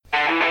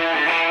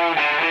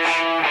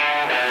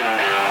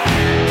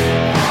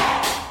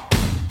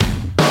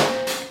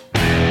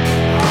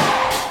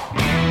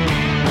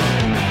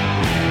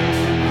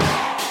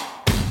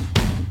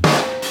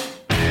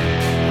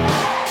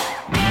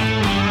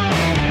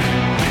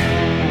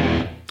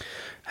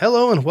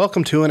Hello and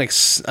welcome to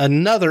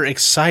another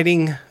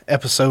exciting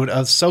episode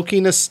of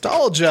Soaking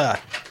Nostalgia.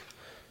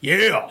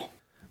 Yeah,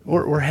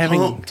 we're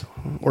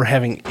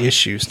having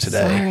issues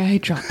today. Sorry, I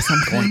dropped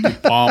something.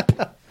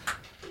 Bump.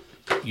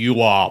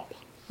 You up.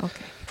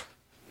 Okay.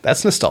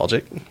 That's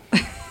nostalgic.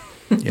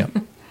 Yep.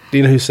 Do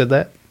you know who said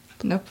that?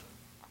 Nope.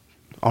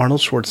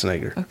 Arnold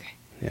Schwarzenegger. Okay.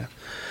 Yeah.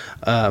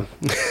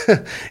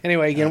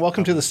 Anyway, again,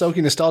 welcome to the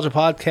Soaking Nostalgia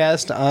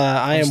podcast.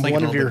 I am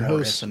one of your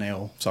hosts.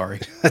 SNL. Sorry.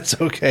 That's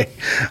okay.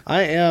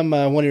 I am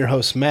one of your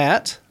hosts,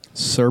 Matt.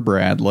 Sir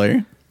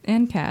Bradley.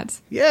 And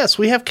cats. Yes,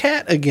 we have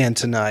Kat again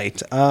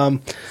tonight.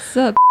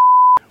 Sup?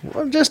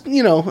 Well, just,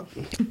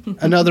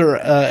 another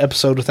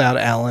episode without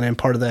Alan, and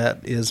part of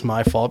that is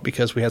my fault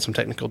because we had some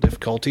technical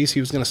difficulties. He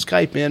was going to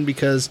Skype in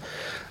because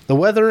the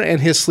weather and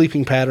his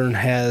sleeping pattern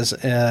has...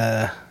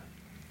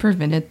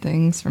 prevented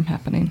things from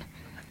happening.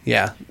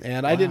 Yeah,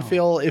 and I didn't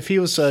feel if he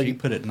was... She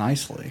put it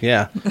nicely.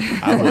 Yeah.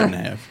 I wouldn't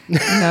have.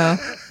 No.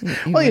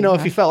 Well,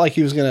 if he felt like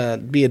he was going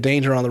to be a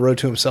danger on the road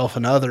to himself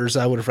and others,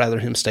 I would have rather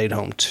him stayed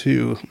home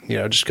too,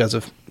 just because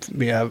of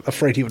being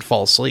afraid he would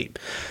fall asleep.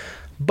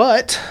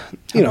 But,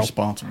 How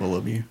responsible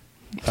of you.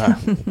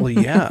 Well,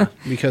 yeah,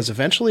 because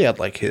eventually I'd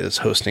like his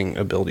hosting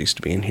abilities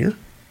to be in here.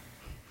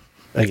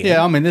 Again.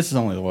 Yeah, I mean, this is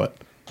only,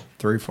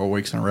 3 or 4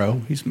 weeks in a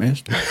row he's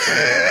missed.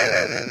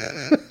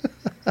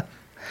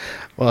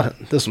 Well,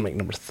 this will make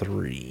number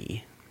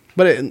 3.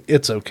 But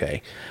it's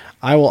okay.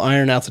 I will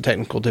iron out the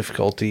technical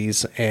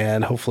difficulties,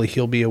 and hopefully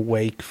he'll be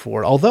awake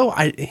for... Although,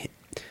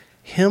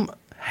 him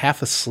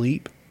half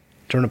asleep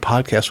during a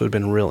podcast would have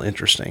been real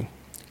interesting.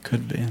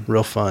 Could have been.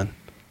 Real fun.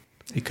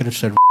 He could have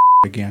said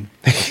again.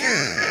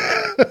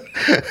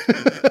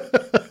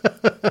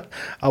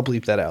 I'll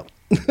bleep that out.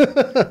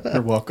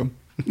 You're welcome.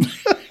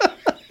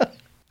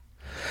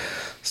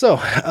 So,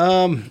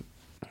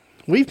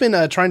 we've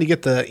been trying to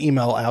get the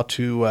email out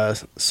to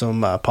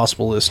some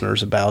possible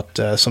listeners about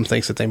some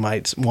things that they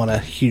might want to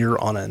hear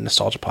on a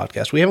nostalgia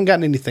podcast. We haven't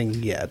gotten anything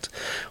yet,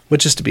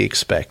 which is to be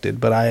expected,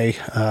 but I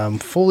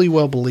fully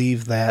well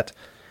believe that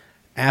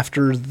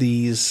after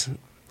these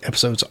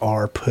episodes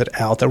are put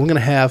out, that we're going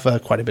to have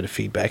quite a bit of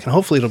feedback, and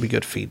hopefully it'll be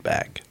good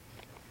feedback.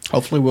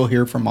 Hopefully we'll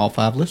hear from all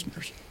 5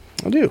 listeners.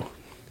 I do.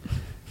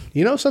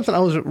 You know something? I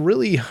was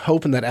really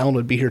hoping that Alan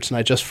would be here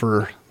tonight just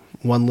for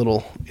one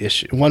little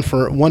issue,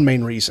 one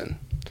main reason,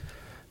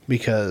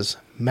 because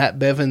Matt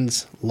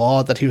Bevan's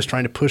law that he was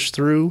trying to push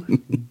through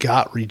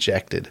got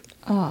rejected.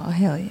 Oh,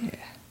 hell yeah.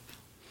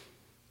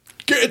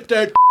 Get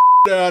that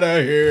out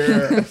of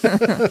here.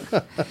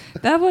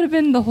 That would have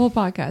been the whole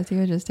podcast. He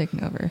would have just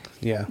taken over.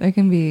 Yeah. It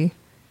can be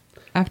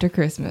after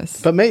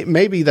Christmas. But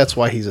maybe that's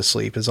why he's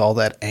asleep, is all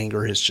that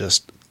anger has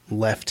just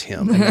left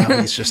him, and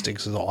now he's just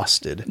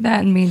exhausted.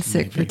 That and being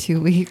sick for 2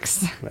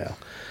 weeks. Well,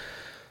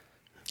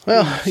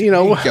 He's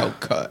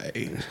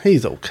okay.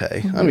 He's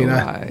okay. I mean,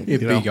 Right.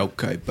 It'd be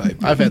okay, baby.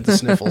 I've had the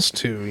sniffles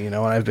too, and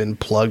I've been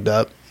plugged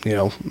up,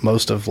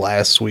 most of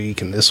last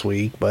week and this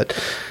week, but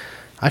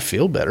I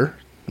feel better.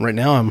 Right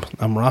now,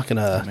 I'm rocking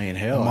a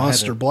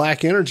Monster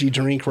Black energy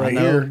drink right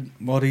here.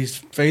 What he's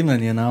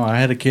feeling, I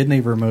had a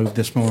kidney removed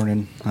this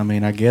morning. I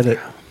mean, I get it.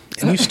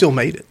 And you still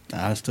made it.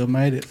 I still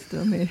made it.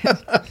 Still made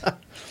it.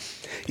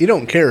 You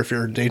don't care if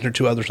you're a danger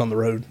to others on the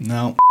road.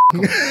 No.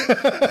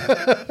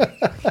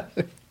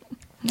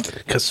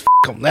 Because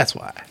them, that's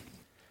why.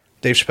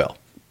 Dave Chappelle.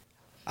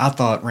 I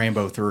thought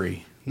Rambo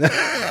 3.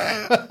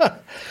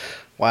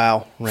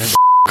 Wow.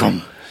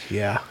 Rambo.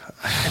 Yeah.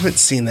 I haven't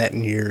seen that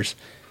in years.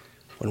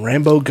 When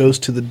Rambo goes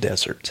to the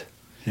desert.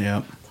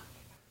 Yep.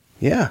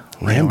 Yeah.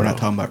 Rambo. Yeah, we're not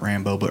talking about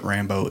Rambo, but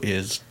Rambo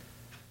is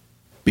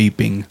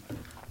beeping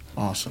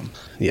awesome.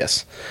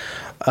 Yes.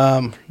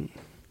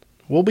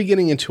 We'll be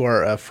getting into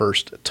our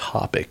first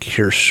topic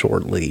here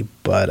shortly,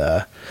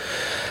 but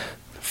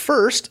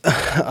first,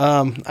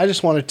 I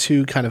just wanted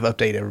to kind of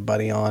update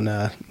everybody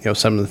on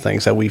some of the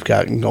things that we've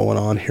got going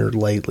on here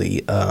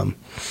lately.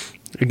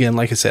 Again,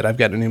 like I said, I've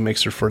got a new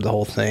mixer for the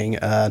whole thing.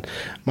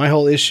 My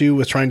whole issue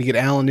with trying to get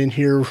Alan in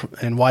here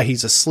and why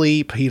he's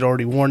asleep, he'd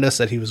already warned us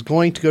that he was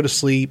going to go to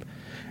sleep,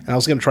 and I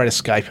was going to try to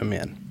Skype him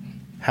in.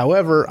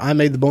 However, I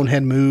made the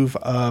bonehead move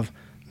of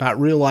not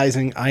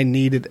realizing I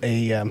needed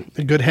a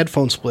good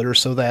headphone splitter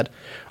so that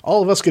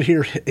all of us could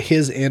hear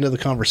his end of the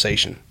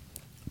conversation.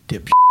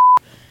 Dip.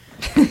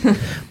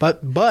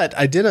 But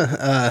I did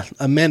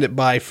amend it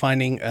by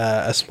finding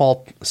a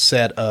small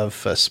set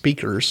of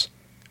speakers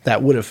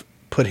that would have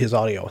put his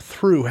audio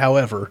through.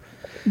 However,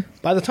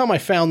 by the time I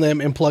found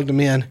them and plugged them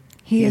in,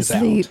 He's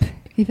asleep. out.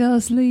 He fell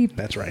asleep.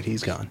 That's right.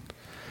 He's gone.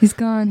 He's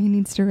gone. He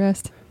needs to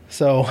rest.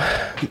 So,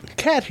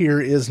 Kat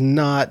here is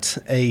not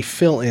a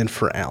fill-in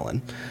for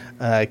Alan.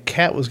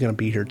 Kat was going to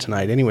be here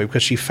tonight anyway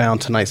because she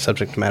found tonight's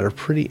subject matter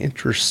pretty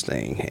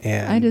interesting.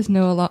 And I just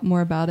know a lot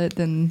more about it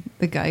than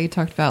the guy you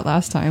talked about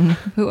last time,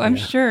 who I'm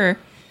sure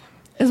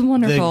is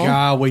wonderful. The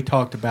guy we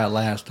talked about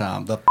last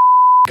time. The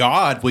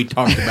God we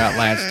talked about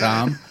last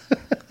time.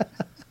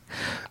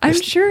 I'm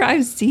sure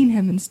I've seen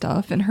him and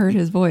stuff and heard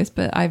his voice,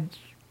 but I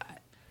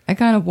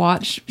kind of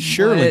watch.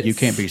 Surely you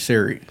can't be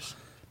serious.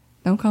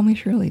 Don't call me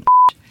Shirley.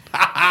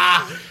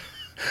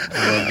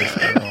 I love this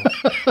girl.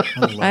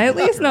 I at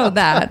least know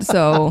that,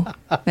 so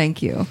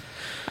thank you.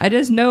 I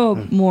just know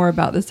more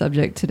about the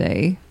subject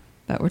today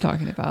that we're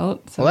talking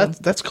about. So. Well,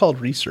 that's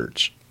called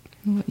research.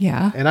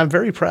 Yeah. And I'm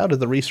very proud of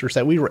the research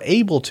that we were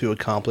able to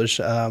accomplish.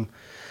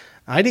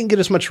 I didn't get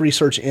as much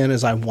research in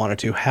as I wanted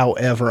to.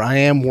 However, I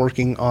am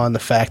working on the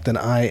fact that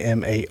I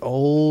am a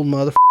old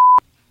motherfucker.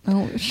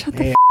 Oh, shut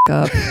the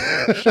up.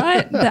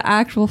 Shut the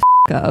actual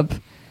up.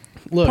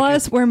 Look,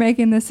 Plus, we're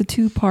making this a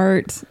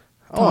 2-part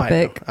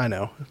topic. I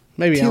know.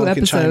 Maybe 2 Alan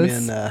can chime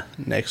episodes.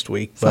 in next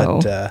week.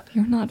 So, But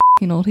you're not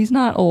old. He's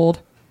not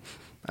old.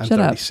 I'm Shut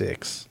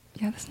 36.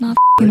 Up. Yeah, that's not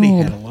Brittany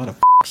old. had a lot of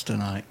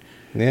tonight.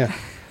 Yeah.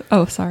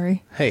 Oh,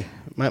 sorry. Hey,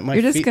 my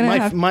You're just gonna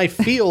have- my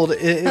field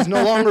is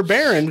no longer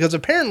barren because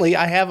apparently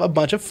I have a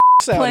bunch of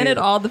out Planted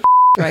here. all the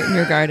right in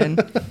your garden.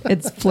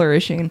 It's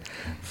flourishing.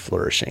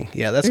 Flourishing.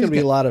 Yeah, that's going to be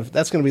a lot of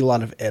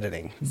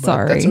editing. But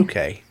Sorry. That's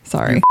okay.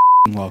 Sorry.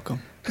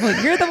 Welcome.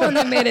 Well, you're the one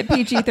that made it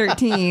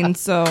PG-13,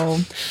 so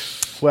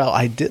Well,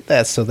 I did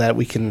that so that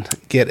we can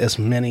get as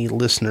many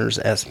listeners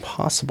as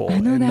possible I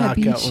know and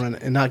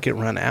that, not get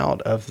run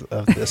out of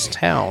this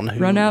town,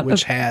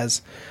 which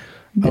has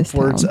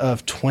upwards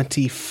of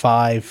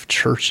 25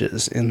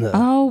 churches in the.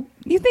 Oh,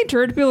 you think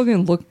church people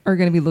are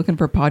going to be looking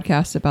for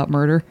podcasts about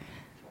murder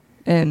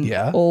and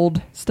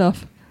old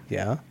stuff?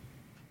 Yeah.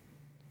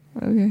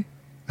 Okay.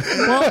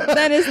 Well,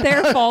 then it's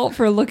their fault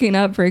for looking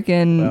up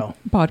freaking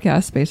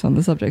podcasts based on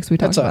the subjects we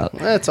talked about.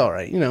 That's all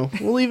right.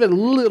 We'll leave it a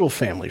little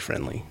family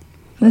friendly.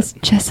 That's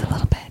just a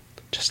little bit.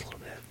 Just a little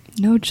bit.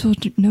 No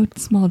children, no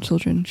small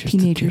children, Just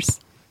teenagers.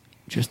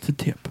 Just a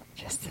tip.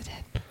 Just a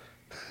tip.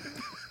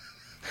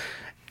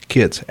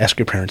 Kids, ask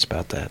your parents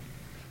about that.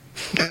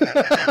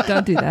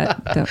 Don't do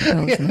that.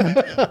 Don't listen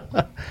to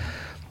them.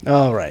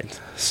 All right.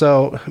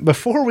 So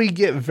before we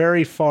get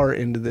very far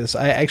into this,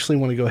 I actually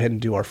want to go ahead and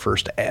do our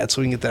first ad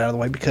so we can get that out of the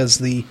way because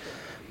the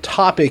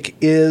topic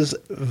is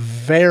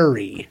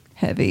very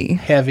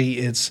Heavy.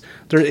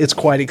 It's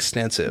quite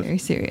extensive. Very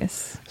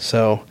serious.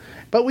 So,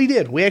 but we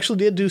actually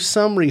did do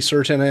some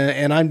research,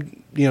 and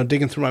I'm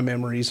digging through my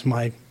memories,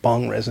 my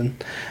bong resin,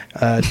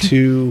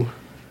 to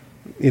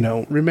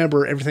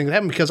remember everything that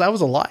happened because I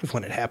was alive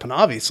when it happened,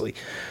 obviously.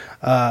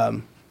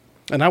 And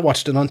I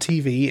watched it on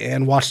TV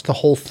and watched the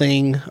whole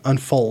thing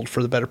unfold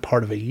for the better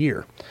part of a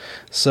year.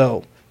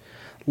 So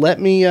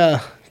let me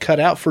cut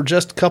out for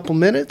just a couple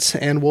minutes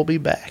and we'll be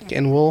back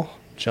and we'll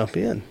jump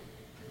in.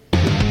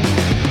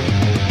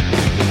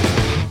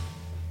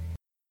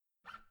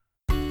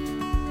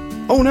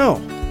 Oh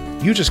no,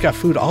 you just got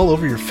food all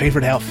over your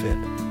favorite outfit.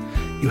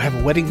 You have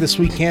a wedding this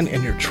weekend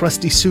and your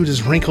trusty suit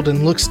is wrinkled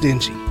and looks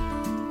dingy.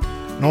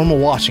 Normal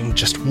washing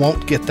just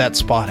won't get that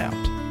spot out.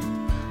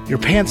 Your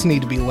pants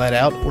need to be let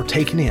out or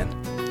taken in.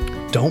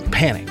 Don't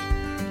panic.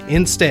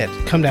 Instead,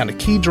 come down to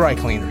Key Dry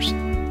Cleaners.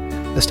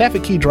 The staff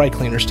at Key Dry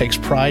Cleaners takes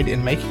pride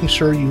in making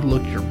sure you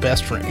look your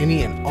best for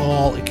any and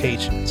all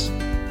occasions.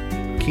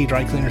 Key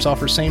Dry Cleaners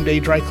offers same-day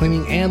dry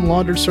cleaning and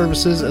laundry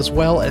services as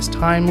well as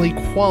timely,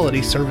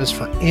 quality service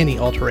for any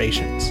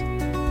alterations.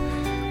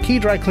 Key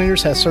Dry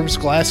Cleaners has serviced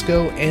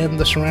Glasgow and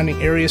the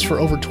surrounding areas for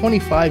over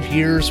 25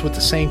 years with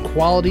the same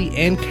quality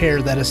and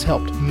care that has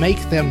helped make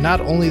them not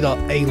only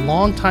a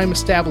long-time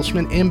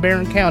establishment in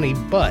Barron County,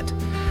 but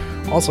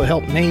also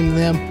helped name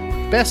them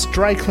Best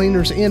Dry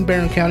Cleaners in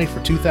Barron County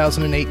for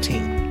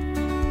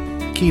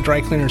 2018. Key Dry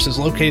Cleaners is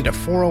located at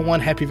 401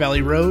 Happy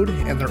Valley Road,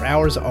 and their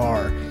hours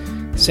are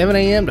 7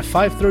 a.m. to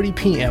 5:30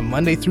 p.m.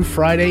 Monday through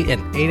Friday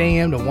and 8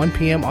 a.m. to 1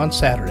 p.m. on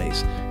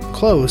Saturdays,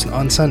 closed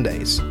on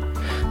Sundays.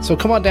 So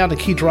come on down to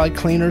Key Dry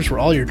Cleaners where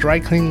all your dry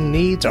cleaning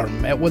needs are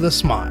met with a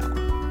smile.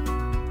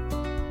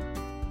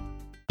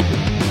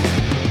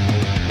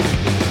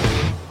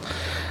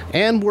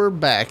 And we're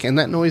back, and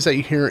that noise that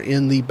you hear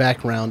in the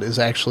background is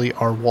actually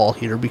our wall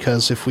heater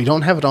because if we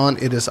don't have it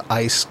on, it is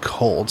ice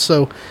cold.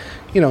 So,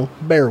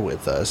 bear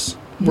with us.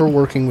 We're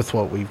working with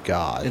what we've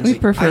got. We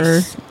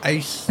prefer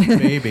ice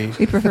baby.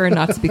 we prefer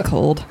not to be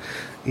cold.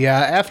 Yeah,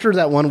 after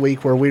that 1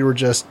 week where we were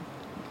just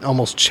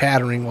almost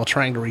chattering while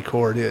trying to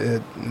record,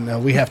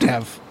 we have to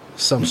have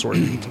some sort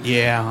of heat.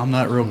 Yeah, I'm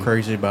not real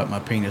crazy about my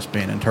penis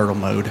being in turtle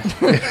mode.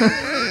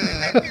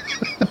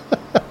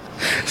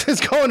 It's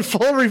going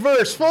full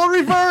reverse.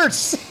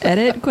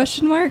 Edit,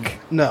 question mark?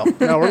 No,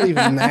 we're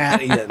leaving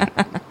that in.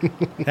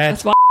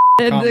 That's why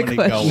I did the comedy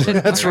question.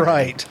 gold. That's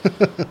right.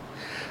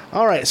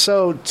 All right,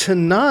 so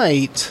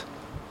tonight,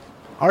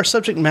 our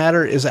subject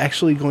matter is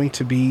actually going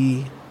to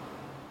be...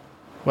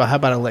 Well, how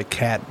about I let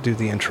Kat do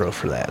the intro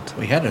for that?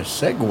 We had a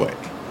segue.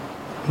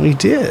 We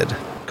did.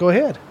 Go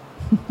ahead.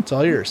 It's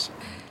all yours.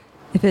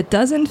 If it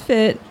doesn't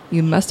fit,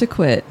 you must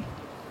acquit.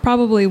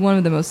 Probably one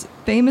of the most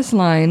famous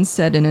lines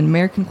said in an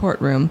American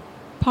courtroom.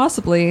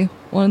 Possibly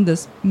one of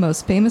the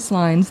most famous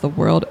lines the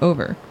world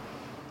over.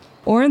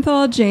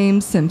 Orenthal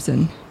James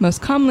Simpson,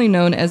 most commonly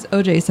known as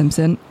OJ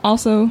Simpson,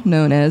 also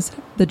known as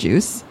the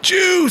Juice,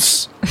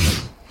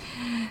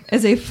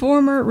 is a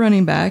former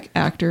running back,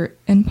 actor,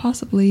 and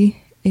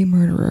possibly a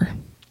murderer.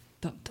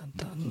 Dun, dun,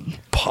 dun.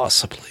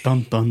 Possibly.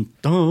 Dun, dun,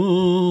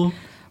 dun.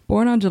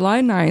 Born on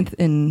July 9th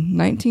in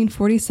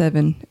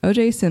 1947,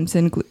 OJ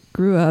Simpson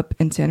grew up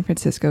in San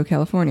Francisco,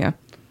 California.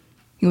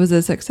 He was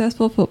a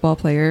successful football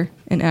player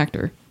and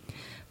actor.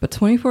 But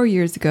 24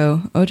 years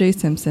ago, OJ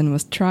Simpson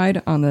was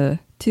tried on the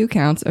 2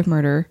 counts of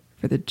murder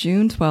for the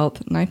June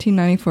 12th,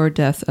 1994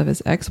 deaths of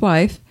his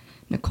ex-wife,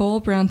 Nicole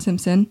Brown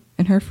Simpson,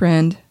 and her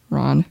friend,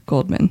 Ron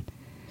Goldman.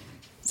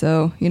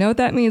 So, you know what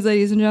that means,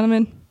 ladies and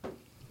gentlemen?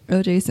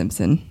 OJ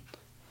Simpson.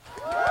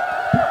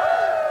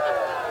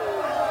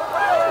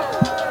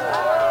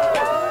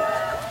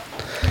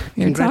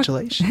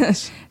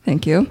 Congratulations.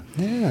 Thank you.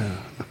 Yeah.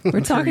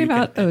 We're talking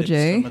about Edit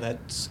OJ. some of that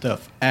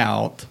stuff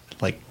out,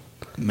 like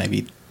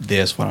maybe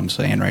what I'm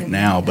saying right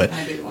now, but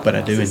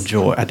I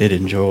did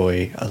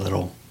enjoy a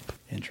little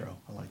intro.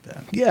 I like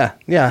that. Yeah.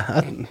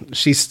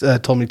 She's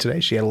told me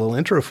today she had a little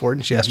intro for it,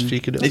 and she asked if she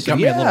could do it. It got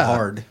me a little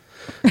hard.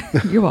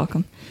 You're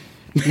welcome.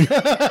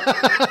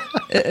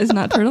 It's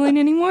not turtling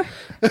anymore?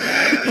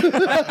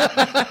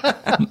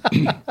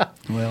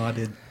 Well, I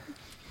did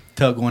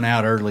tug one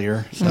out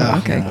earlier. So,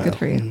 okay, good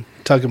for you.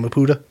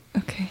 Tugamaputa.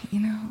 Okay,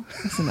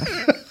 that's enough.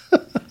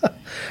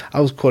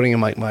 I was quoting a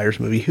Mike Myers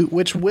movie,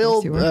 which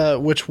will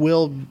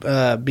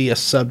be a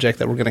subject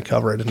that we're going to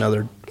cover at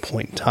another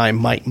point in time.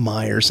 Mike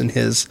Myers and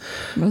his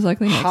most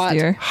likely next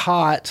year.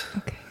 Hot.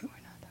 Okay, we're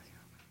not talking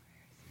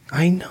about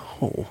I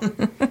know,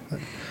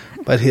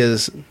 but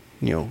his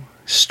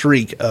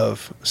streak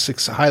of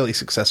highly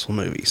successful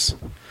movies.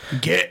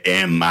 Get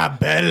in my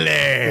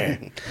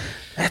belly.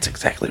 That's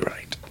exactly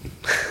right.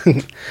 All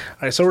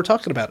right, so we're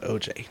talking about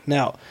OJ.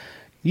 Now,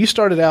 you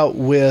started out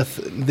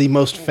with the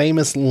most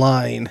famous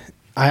line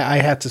I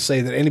have to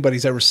say that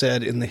anybody's ever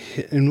said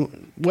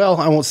well,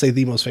 I won't say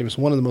the most famous,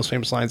 one of the most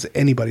famous lines that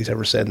anybody's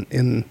ever said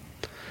in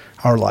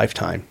our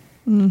lifetime.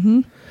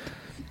 Mm-hmm.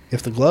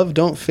 If the glove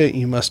don't fit,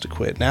 you must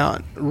quit. Now,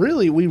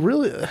 we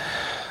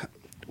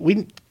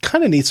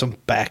kind of need some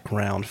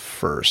background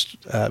first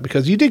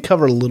because you did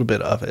cover a little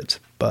bit of it,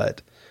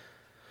 but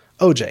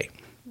OJ.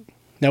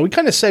 Now, we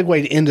kind of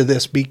segued into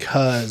this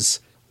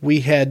because we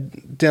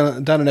had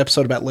done an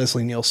episode about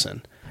Leslie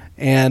Nielsen.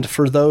 And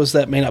for those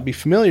that may not be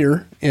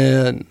familiar,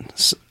 in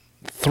all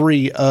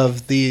three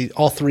of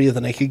the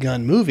Naked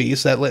Gun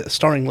movies that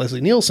starring Leslie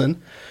Nielsen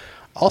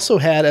also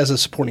had as a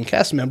supporting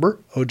cast member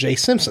OJ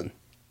Simpson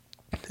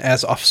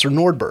as Officer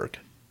Nordberg,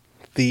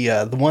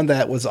 the one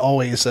that was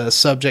always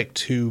subject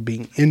to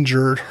being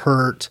injured,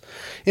 hurt,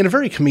 in a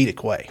very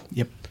comedic way.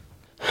 Yep.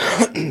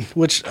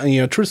 Which,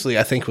 truthfully,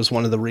 I think was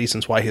one of the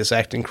reasons why his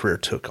acting career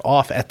took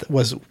off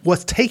was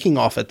taking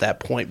off at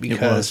that point,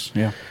 because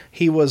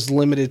he was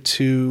limited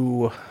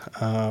to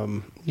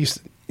he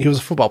was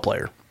a football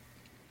player,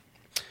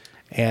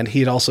 and he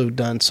had also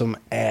done some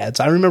ads.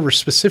 I remember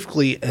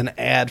specifically an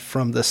ad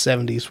from the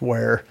 70s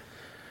where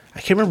I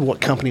can't remember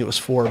what company it was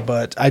for,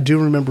 but I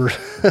do remember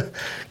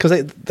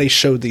because they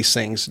showed these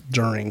things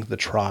during the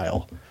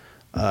trial.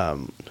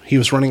 He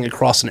was running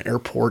across an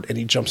airport and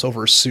he jumps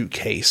over a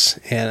suitcase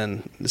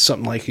and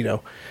something like,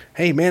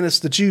 hey man, it's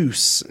the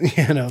juice,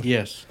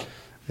 Yes.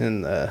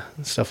 And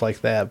stuff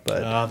like that.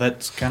 But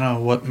that's kind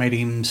of what made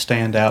him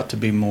stand out to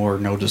be more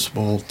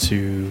noticeable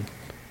to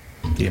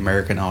the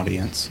American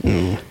audience.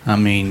 Mm. I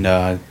mean,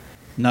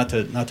 not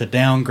to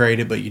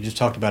downgrade it, but you just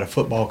talked about a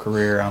football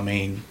career. I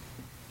mean,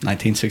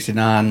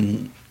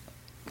 1969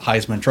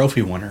 Heisman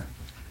Trophy winner.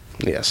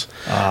 Yes.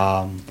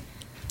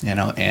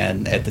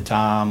 And at the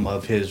time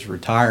of his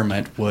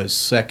retirement was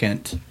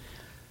second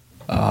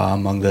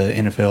among the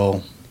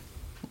NFL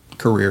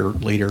career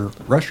leader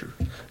rusher.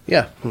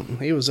 Yeah,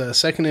 he was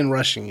second in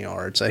rushing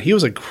yards. He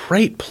was a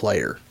great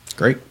player.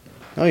 Great.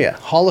 Oh yeah,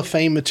 Hall of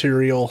Fame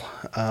material.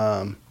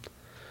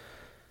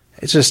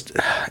 It's just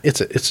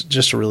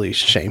a really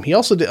shame. He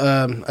also did,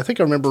 I think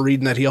I remember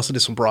reading that he also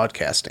did some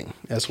broadcasting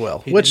as well.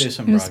 He did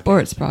some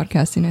sports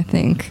broadcasting, I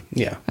think.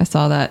 Yeah. I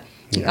saw that.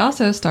 He Yeah.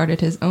 also started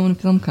his own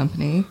film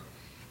company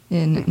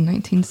in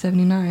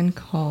 1979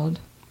 called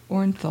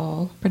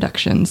Orenthal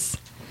Productions.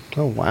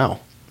 Oh,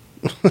 wow.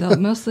 Dealt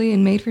mostly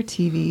in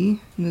made-for-TV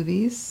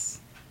movies,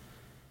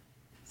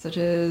 such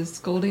as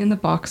Goldie and the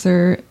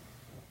Boxer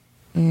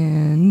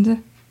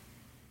and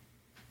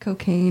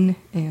Cocaine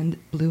and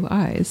Blue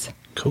Eyes.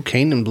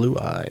 Cocaine and Blue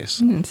Eyes.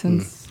 It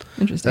sounds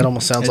interesting. That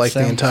almost sounds like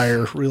the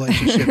entire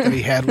relationship that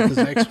he had with his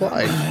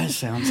ex-wife. That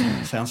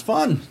sounds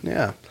fun.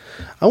 Yeah.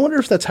 I wonder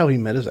if that's how he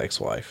met his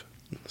ex-wife.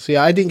 See,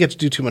 I didn't get to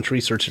do too much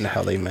research into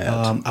how they met.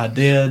 I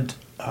did.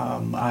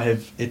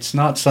 It's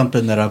not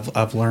something that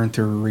I've learned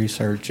through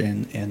research,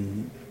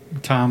 and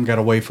time got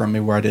away from me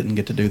where I didn't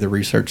get to do the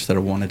research that I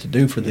wanted to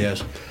do for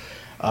this.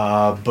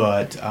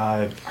 But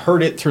I've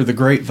heard it through the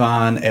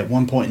grapevine at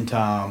one point in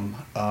time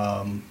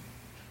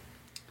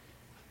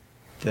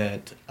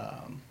that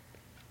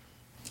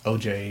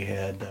OJ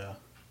had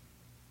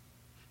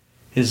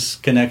his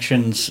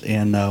connections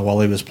in while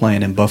he was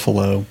playing in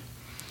Buffalo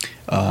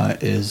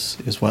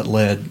is what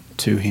led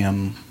to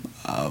him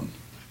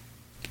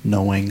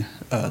knowing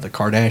the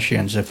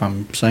Kardashians, if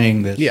I'm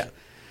saying this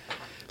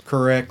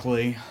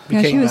correctly.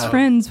 Yeah, she was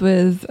friends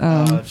with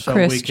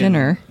Kris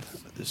Jenner.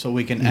 so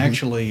we can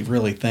actually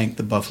really thank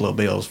the Buffalo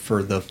Bills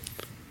for the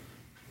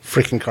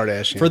freaking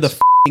Kardashians. For the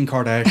f***ing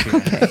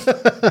Kardashians.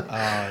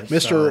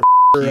 Mr.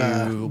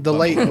 The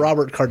late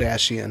Robert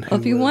Kardashian. Well,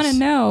 if you want to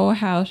know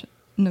how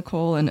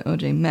Nicole and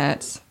OJ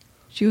met,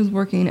 she was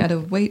working as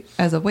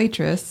a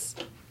waitress.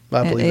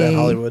 I believe that in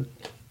Hollywood.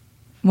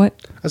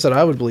 What? I said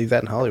I would believe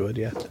that in Hollywood,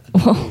 yeah.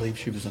 I believe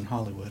she was in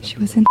Hollywood. She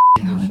was in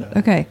Hollywood.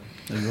 Okay.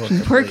 She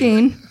was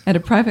working at a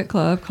private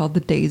club called the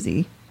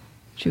Daisy.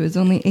 She was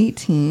only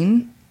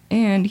 18,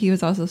 and he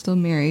was also still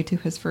married to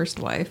his first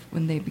wife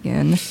when they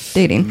began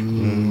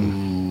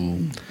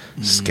dating.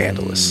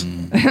 Scandalous.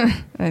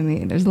 I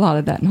mean, there's a lot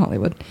of that in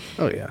Hollywood.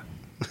 Oh, yeah.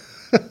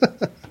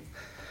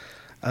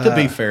 To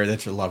be fair,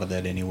 that's a lot of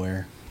that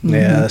anywhere.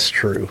 Yeah, that's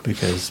true.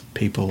 Because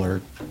people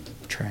are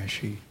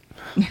trashy.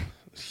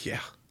 Yeah.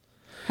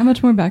 How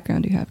much more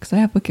background do you have? Because I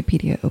have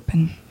Wikipedia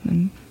open.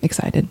 I'm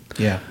excited.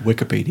 Yeah,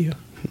 Wikipedia.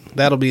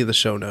 That'll be the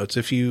show notes.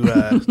 If you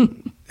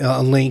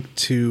a link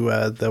to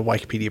the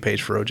Wikipedia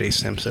page for OJ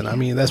Simpson. I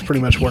mean, that's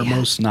pretty much where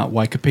most... Not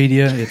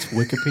Wikipedia, it's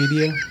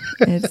Wikipedia.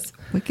 It's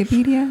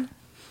Wikipedia?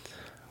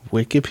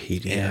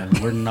 Wikipedia. Yeah,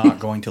 we're not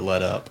going to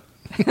let up.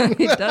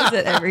 He does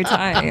it every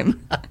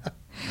time.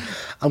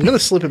 I'm going to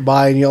slip it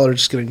by, and y'all are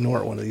just going to ignore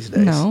it one of these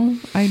days. No,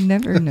 I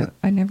never ignore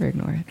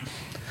it.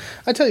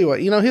 I tell you what,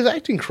 his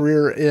acting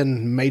career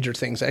in major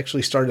things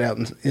actually started out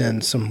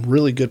in some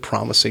really good,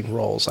 promising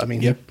roles. I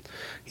mean,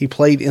 he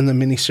played in the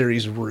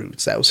miniseries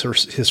Roots. That was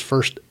his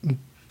first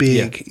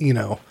big,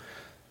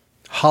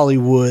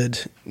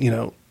 Hollywood,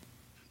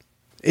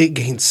 it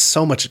gained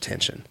so much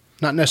attention.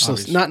 Not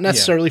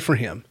necessarily for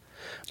him,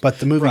 but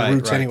the movie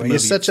Roots anyway.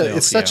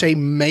 It's such a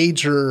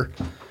major,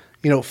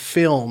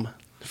 film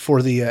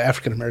for the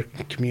African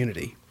American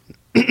community.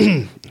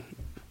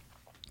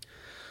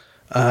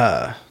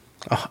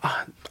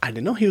 I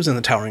didn't know he was in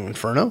the Towering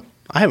Inferno.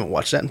 I haven't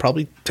watched that in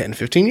probably 10,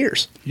 15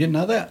 years. You didn't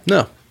know that?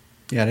 No.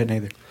 Yeah, I didn't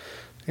either.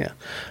 Yeah.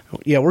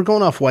 Yeah, we're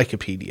going off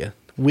Wikipedia.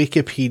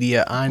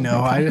 I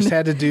know. I just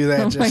had to do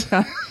that. My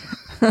God.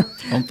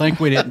 Don't think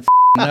we didn't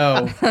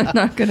know. I'm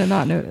not going to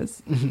not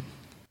notice.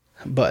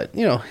 But,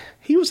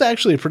 he was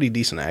actually a pretty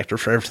decent actor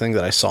for everything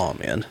that I saw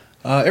him in.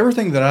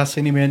 Everything that I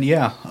seen him in,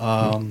 yeah.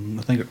 I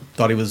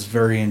thought he was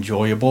very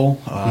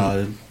enjoyable,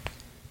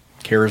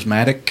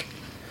 charismatic.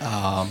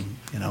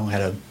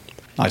 Had a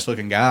nice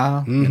looking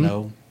guy,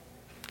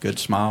 good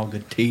smile,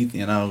 good teeth,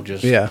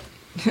 just... Yeah.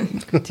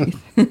 Good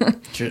teeth.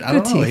 I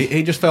don't know.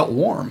 He just felt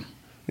warm.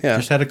 Yeah.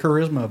 Just had a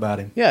charisma about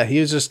him. Yeah,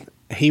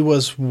 he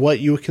was what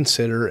you would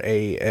consider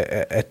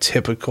a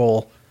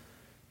typical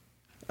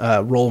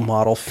role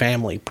model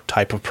family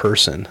type of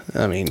person.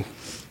 I mean,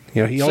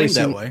 he always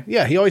seemed that way.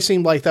 Yeah, he always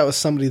seemed like that was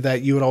somebody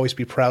that you would always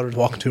be proud to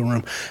walk into a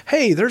room.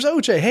 Hey, there's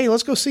OJ. Hey,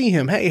 let's go see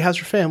him. Hey, how's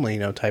your family?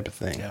 Type of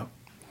thing. Yeah.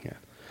 Yeah.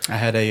 I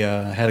had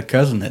a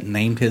cousin that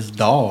named his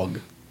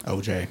dog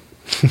OJ.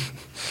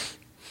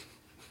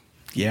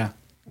 Yeah.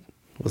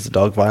 Was the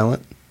dog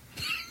violent?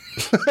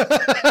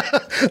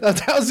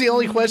 That was the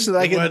only question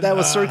that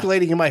was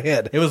circulating in my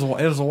head. It was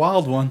a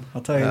wild one.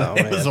 I'll tell you.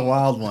 It was a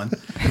wild one.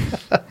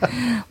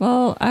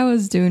 Well, I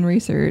was doing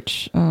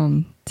research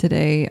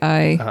today.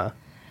 I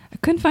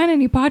couldn't find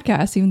any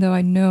podcasts, even though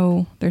I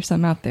know there's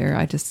some out there.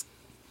 I guess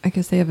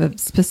they have a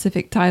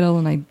specific title,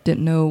 and I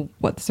didn't know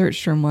what the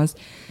search term was.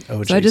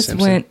 OJ so I just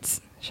Simpson. went.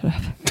 Shut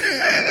up.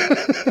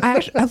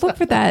 I looked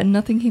for that, and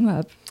nothing came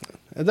up.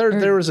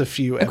 There was a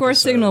few episodes. Of course,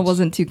 signal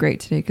wasn't too great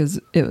today because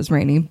it was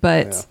rainy,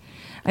 but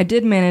I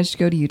did manage to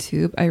go to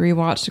YouTube. I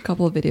rewatched a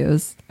couple of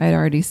videos I'd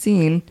already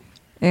seen,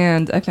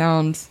 and I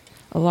found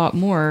a lot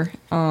more.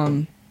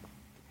 And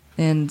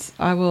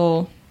I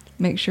will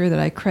make sure that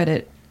I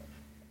credit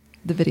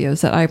the videos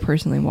that I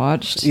personally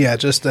watched. Yeah,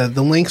 just the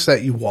links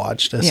that you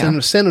watched.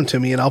 Send them to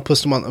me, and I'll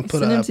post them on.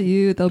 Send them to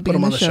you. They'll be in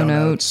the show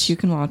notes. You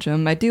can watch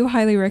them. I do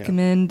highly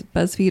recommend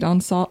BuzzFeed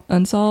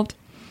Unsolved.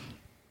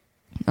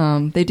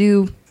 They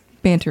do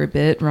banter a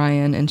bit,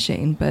 Ryan and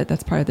Shane, but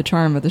that's part of the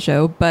charm of the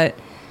show. But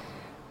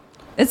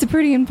it's a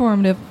pretty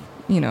informative,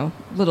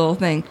 little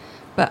thing.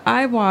 But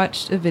I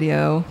watched a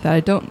video that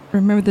I don't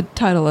remember the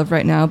title of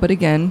right now, but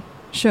again,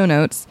 show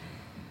notes.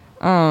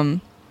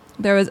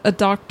 There was a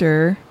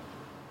doctor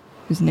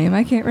whose name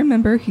I can't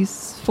remember.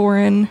 He's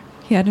foreign.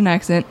 He had an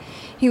accent.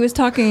 He was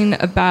talking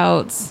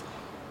about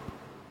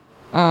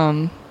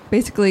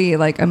basically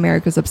like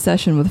America's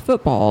obsession with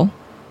football.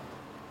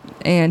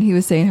 And he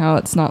was saying how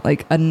it's not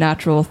like a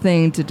natural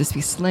thing to just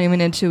be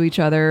slamming into each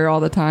other all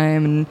the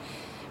time and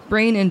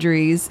brain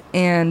injuries.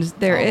 And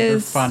they're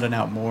finding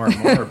out more and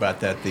more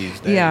about that these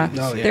days. Yeah.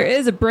 There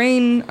is a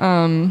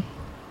brain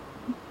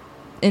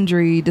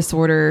injury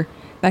disorder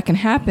that can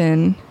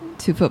happen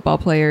to football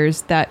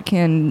players that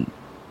can,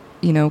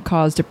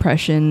 cause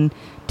depression,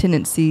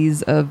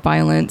 tendencies of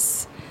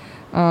violence.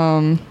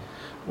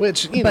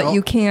 But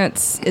you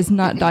can't. It's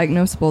not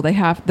diagnosable.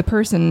 The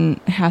person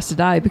has to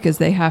die because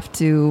they have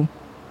to.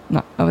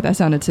 That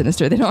sounded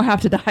sinister. They don't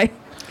have to die.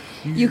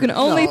 You can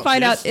only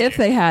find out if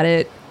they had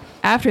it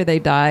after they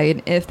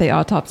died if they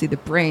autopsy the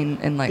brain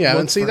and like Yeah,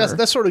 look and see, for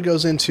that sort of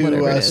goes into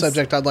whatever it a is.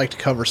 subject I'd like to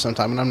cover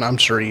sometime, and I'm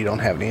sure you don't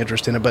have any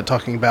interest in it, but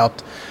talking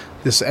about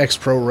this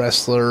ex-pro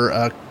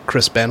wrestler,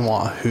 Chris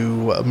Benoit,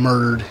 who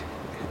murdered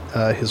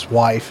his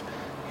wife,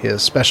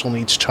 his special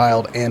needs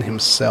child, and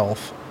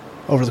himself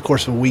over the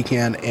course of a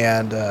weekend,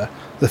 and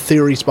the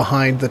theories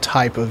behind the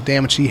type of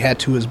damage he had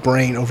to his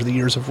brain over the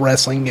years of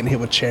wrestling, getting hit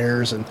with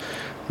chairs and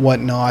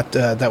whatnot,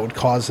 that would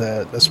cause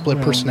a split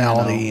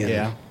personality,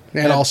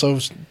 and also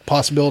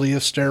possibility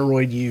of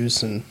steroid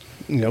use, and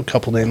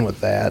coupled in with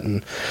that,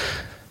 and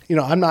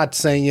I'm not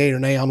saying yay or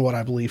nay on what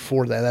I believe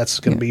for that. That's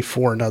going to be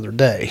for another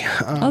day.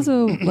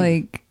 Also,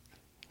 like,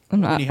 I'm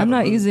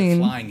not using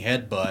flying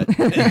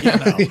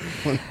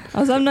headbutt.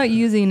 Also, I'm not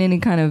using any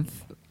kind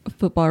of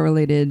football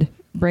related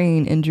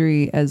brain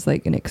injury as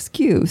like an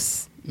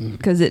excuse,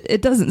 because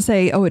it doesn't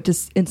say, oh, it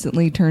just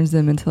instantly turns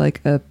them into like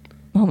a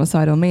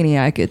homicidal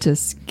maniac. It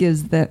just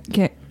gives that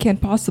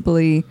can't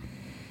possibly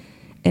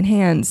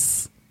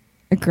enhance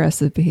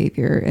aggressive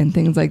behavior and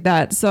things like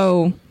that.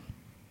 So,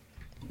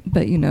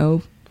 but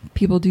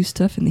people do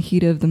stuff in the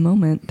heat of the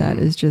moment that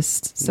is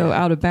just so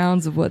out of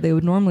bounds of what they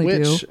would normally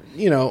do.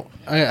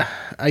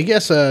 I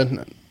guess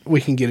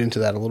we can get into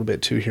that a little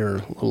bit too here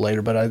a little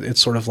later, but it's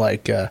sort of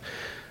like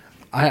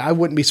I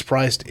wouldn't be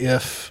surprised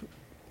if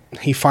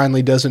he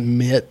finally does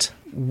admit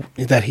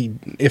that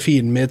if he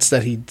admits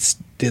that he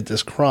did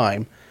this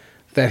crime,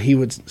 that he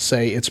would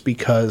say it's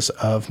because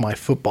of my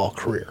football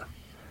career.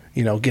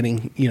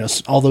 Getting,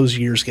 all those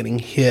years getting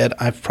hit,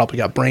 I've probably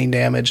got brain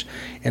damage,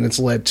 and it's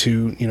led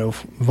to,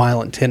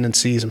 violent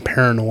tendencies and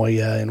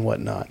paranoia and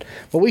whatnot.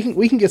 But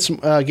we can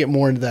get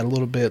more into that a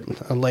little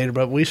bit later,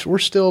 but we're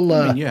still...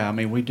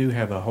 we do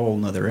have a whole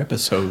nother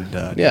episode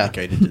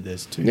dedicated to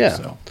this, too. Yeah.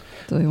 So.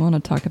 Do we want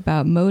to talk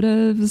about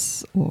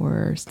motives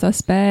or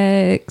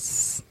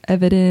suspects,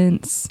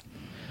 evidence?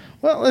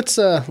 Well, let's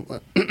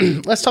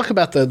talk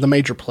about the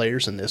major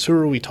players in this. Who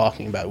are we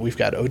talking about? We've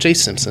got OJ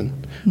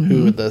Simpson,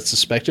 who the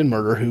suspected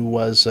murderer, who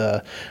was.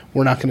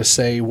 We're not going to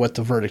say what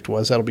the verdict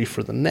was. That'll be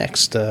for the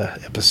next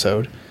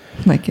episode.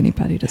 Like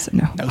anybody doesn't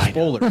know. No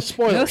spoilers.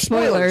 No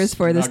spoilers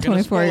for this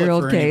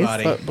 24-year-old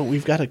case. But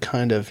we've got to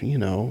kind of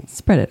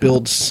spread it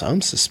build out.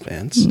 some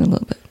suspense. A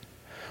little bit.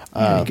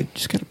 You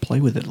just got to play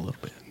with it a little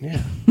bit.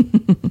 Yeah,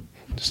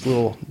 just a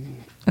little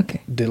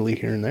diddly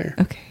here and there.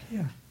 Okay.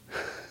 Yeah.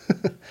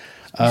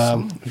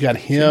 You've got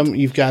him.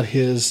 You've got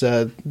his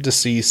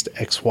deceased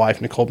ex-wife,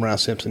 Nicole Brown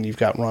Simpson. You've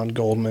got Ron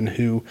Goldman,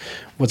 who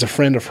was a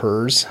friend of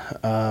hers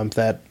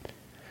that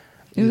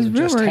it was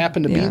just rumored,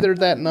 happened to be there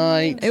that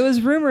night. It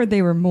was rumored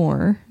they were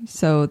more,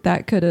 so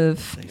that could have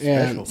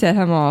set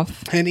him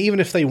off. And even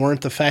if they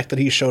weren't, the fact that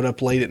he showed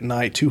up late at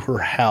night to her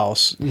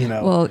house,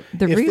 Well, if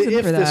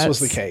this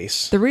was the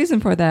case, the reason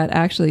for that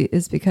actually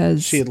is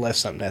because she had left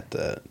something at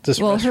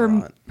this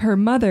restaurant. her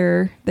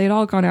mother, they'd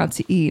all gone out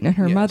to eat, and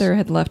her mother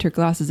had left her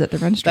glasses at the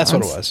restaurant. That's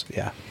what it was.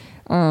 Yeah.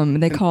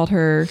 They called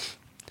her.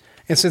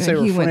 And since they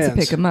were he friends, went to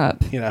pick him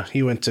up.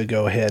 He went to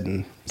go ahead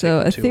and.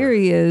 So a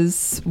theory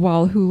is,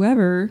 while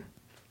whoever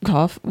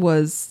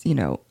was,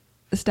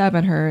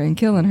 stabbing her and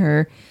killing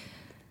her,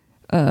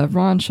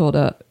 Ron showed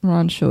up,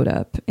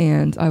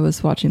 and I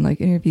was watching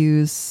like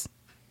interviews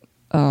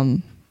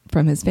from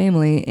his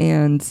family,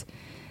 and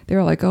they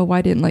were like, "Oh,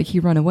 why didn't he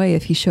run away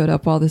if he showed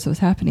up while this was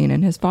happening?"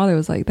 And his father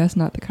was like, "That's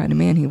not the kind of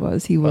man he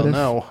was. He would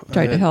have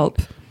tried to help."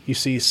 You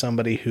see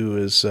somebody who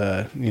is,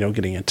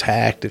 getting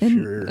attacked.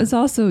 It's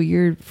also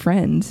your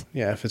friend.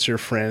 Yeah, if it's your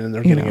friend and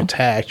they're getting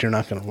attacked, you're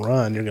not going to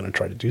run. You're going to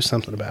try to do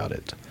something about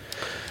it.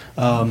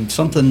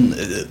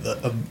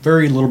 A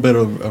very little bit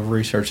of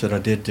research that I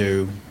did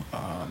do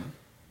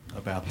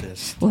about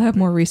this. We'll have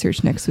more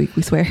research next week,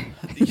 we swear.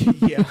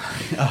 Yeah.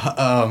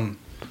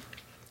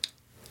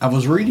 I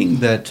was reading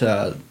that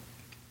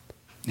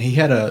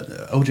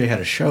OJ had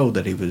a show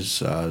that he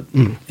was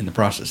in the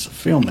process of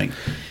filming.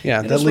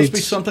 Yeah, and that leads to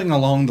be something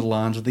along the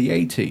lines of the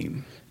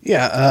A-Team.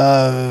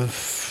 Yeah,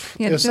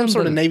 it was some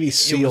sort of Navy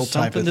SEAL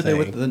type of thing.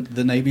 Something to do with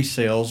the Navy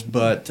SEALs,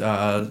 but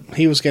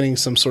he was getting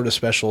some sort of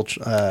special. He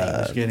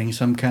was getting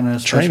some kind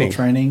of special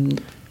training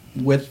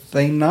with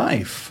a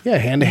knife. Yeah,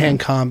 hand-to-hand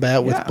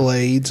combat with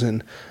blades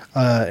and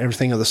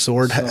everything of the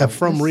sort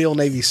from real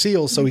Navy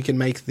SEAls, so we can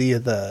make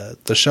the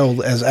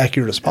show as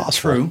accurate as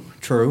possible.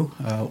 True.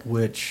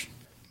 Which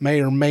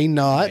may or may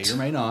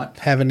not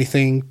have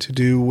anything to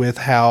do with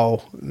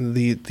how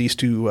these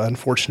two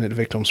unfortunate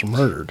victims were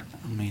murdered.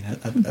 I mean, I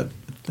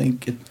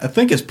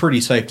think it's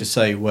pretty safe to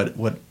say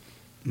what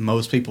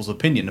most people's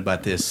opinion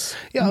about this.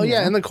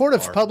 Yeah, in the court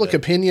of public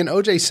opinion,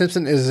 O.J.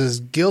 Simpson is as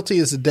guilty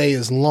as the day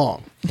is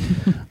long.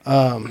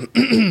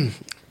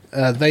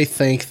 They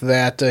think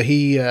that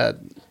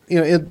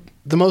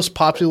the most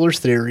popular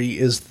theory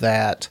is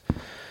that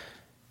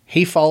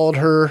he followed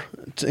her.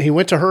 He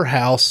went to her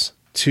house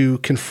to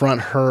confront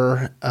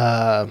her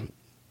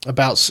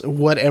about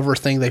whatever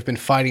thing they've been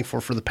fighting for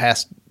the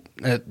past.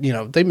 They've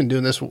been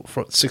doing this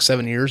for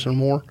 6-7 years or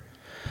more.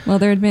 Well,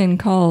 there had been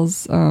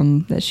calls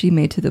that she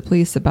made to the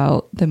police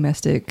about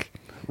domestic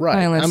Right.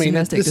 violence, I mean,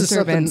 domestic this is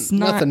disturbance.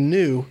 nothing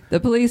new. The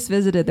police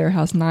visited their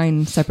house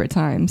 9 separate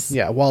times.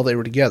 Yeah, while they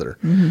were together.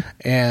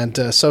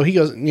 And so he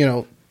goes,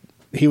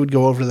 he would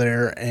go over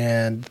there,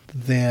 and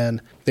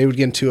then they would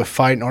get into a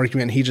fight and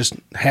argument, and he just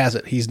has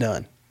it. He's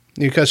done.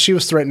 Because she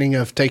was threatening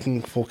of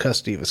taking full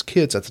custody of his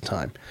kids at the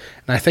time.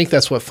 And I think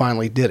that's what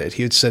finally did it.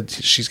 He had said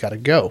she's got to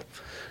go.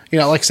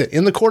 Like I said,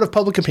 in the court of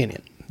public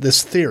opinion,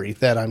 this theory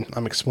that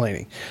I'm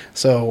explaining.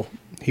 So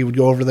he would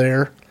go over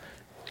there,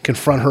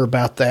 confront her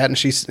about that,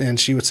 and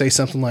she would say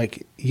something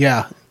like,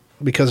 yeah,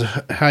 because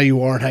of how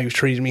you are and how you've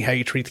treated me, how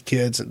you treat the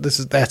kids,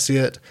 that's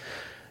it.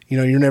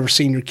 You're never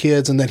seeing your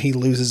kids, and then he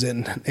loses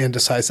it and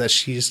decides that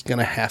she's going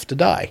to have to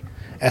die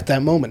at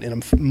that moment,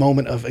 in a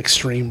moment of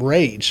extreme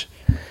rage.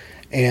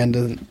 And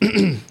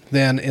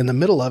then in the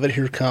middle of it,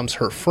 here comes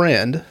her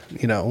friend,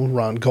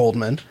 Ron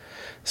Goldman,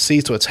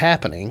 sees what's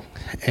happening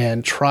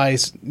and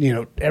tries,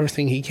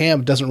 everything he can,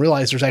 but doesn't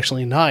realize there's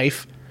actually a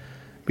knife.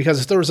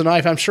 Because if there was a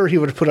knife, I'm sure he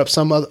would have put up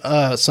some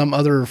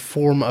other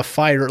form of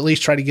fight, or at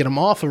least try to get him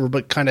off of her,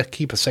 but kind of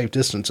keep a safe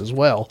distance as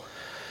well.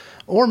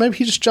 Or maybe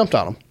he just jumped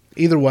on him.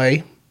 Either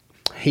way,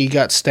 he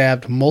got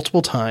stabbed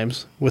multiple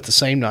times with the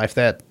same knife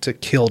that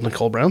killed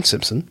Nicole Brown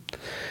Simpson.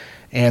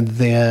 And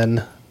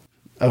then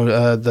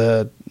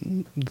the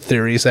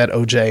theory is that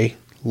OJ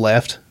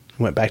left,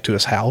 went back to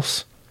his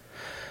house,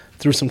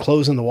 threw some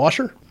clothes in the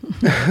washer.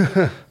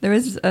 There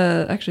was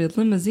actually a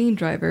limousine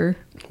driver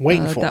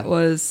waiting for him. That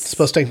was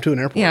supposed to take him to an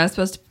airport. Yeah,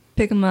 supposed to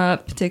pick him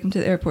up, take him to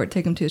the airport,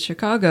 take him to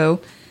Chicago.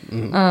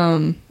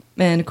 And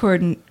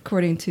according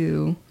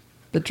to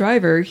the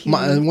driver,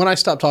 when I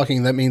stop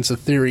talking, that means the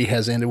theory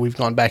has ended. We've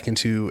gone back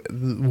into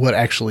what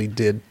actually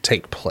did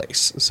take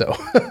place. So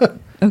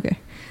okay.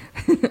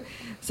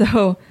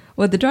 So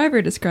what the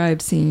driver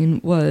described seeing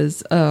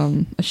was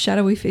a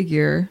shadowy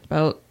figure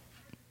about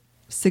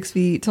 6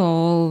 feet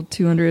tall,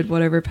 200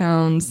 whatever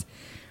pounds,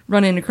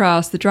 running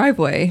across the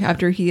driveway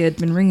after he had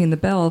been ringing the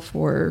bell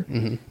for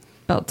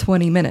about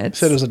 20 minutes.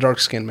 Said it was a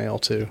dark-skinned male,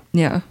 too.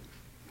 Yeah.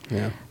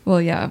 Yeah.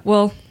 Well, yeah.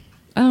 Well,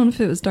 I don't know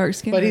if it was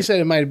dark-skinned. But he said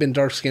it might have been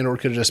dark-skinned, or it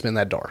could have just been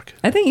that dark.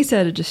 I think he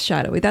said it just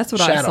shadowy. That's what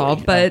I saw.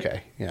 But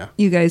okay, yeah.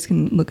 You guys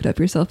can look it up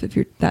yourself if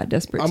you're that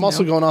desperate. I'm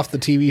also going off the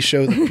TV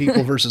show The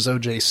People versus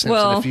OJ Simpson.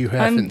 Well, if you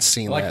haven't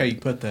seen that, I like how you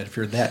put that. If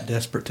you're that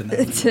desperate to know,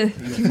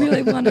 you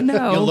really want to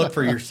know. You'll look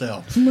for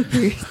yourself. In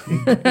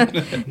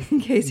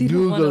case you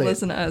don't want to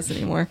listen to us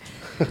anymore.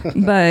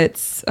 But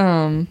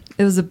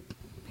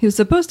he was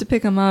supposed to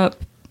pick him up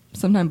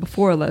sometime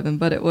before 11,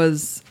 but it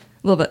was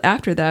a little bit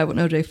after that when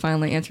OJ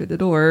finally answered the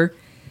door,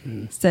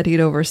 said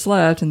he'd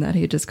overslept and that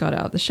he just got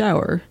out of the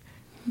shower.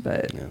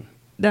 But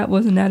that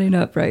wasn't adding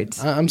up right.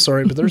 I'm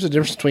sorry, but there's a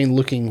difference between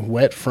looking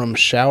wet from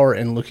shower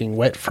and looking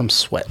wet from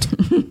sweat.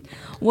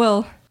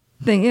 Well,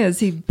 thing is,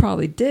 he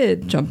probably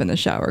did jump in the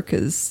shower,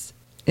 because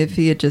if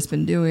he had just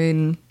been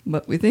doing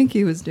what we think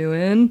he was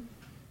doing,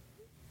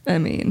 I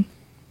mean,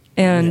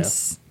 and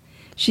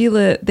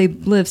they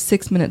live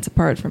 6 minutes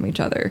apart from each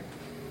other,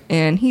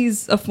 and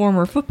he's a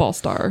former football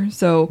star,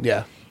 so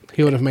yeah,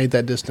 he would have made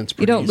that distance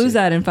pretty you don't easy. lose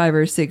that in 5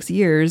 or 6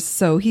 years,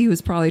 so he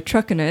was probably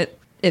trucking it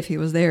if he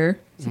was there,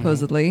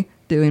 supposedly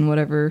doing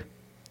whatever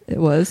it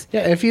was.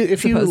 Yeah, if you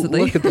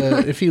supposedly. look at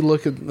if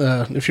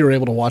you were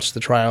able to watch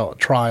the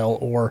trial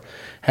or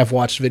have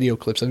watched video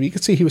clips of it, you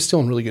could see he was still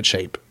in really good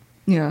shape.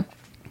 Yeah.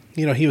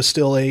 He was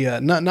still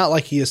a not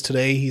like he is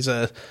today. He's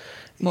an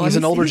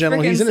older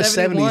gentleman. He's in his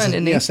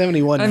 70s. Yeah,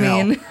 71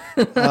 now.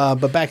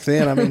 But back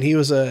then, he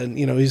was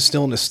he's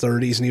still in his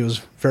 30s, and he was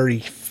very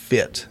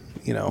fit,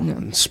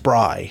 and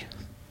spry.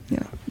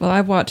 Yeah. Well,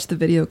 I watched the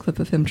video clip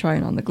of him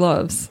trying on the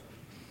gloves.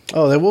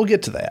 Oh, then we'll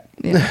get to that.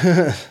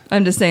 Yeah.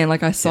 I'm just saying,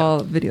 I saw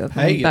a video of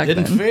him back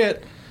then.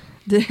 Fit.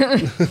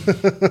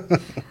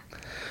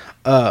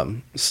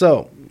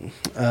 So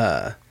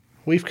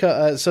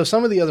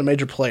some of the other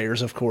major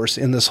players, of course,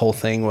 in this whole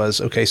thing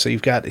was, okay, so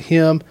you've got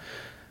him,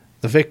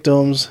 the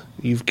victims,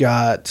 you've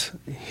got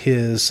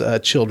his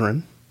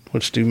children,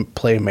 which do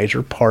play a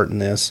major part in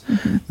this.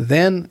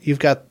 Then you've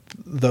got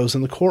those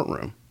in the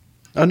courtroom.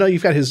 Oh no,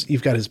 you've got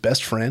his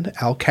best friend,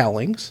 Al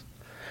Cowlings.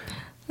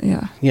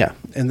 Yeah. Yeah.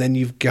 And then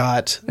you've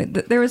got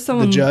there was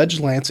someone, the judge,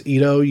 Lance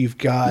Ito. You've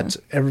got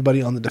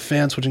everybody on the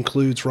defense, which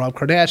includes Rob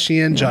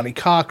Kardashian, Johnny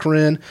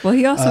Cochran. Well,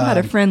 he also had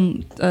a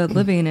friend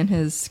living in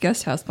his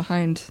guest house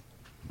behind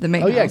the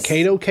main house. Oh, yeah.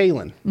 Cato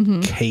Kalin.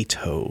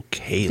 Cato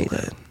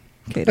Kalin.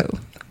 Cato.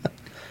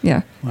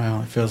 Yeah.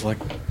 Wow. It feels like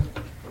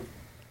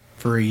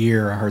for a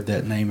year I heard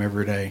that name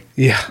every day.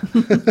 Yeah.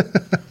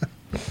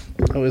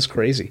 That was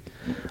crazy.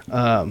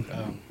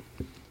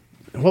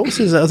 What was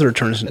his other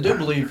attorney? I do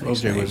believe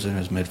OJ was in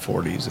his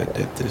mid-40s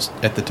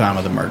at the time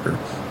of the murder.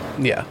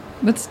 Yeah.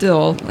 But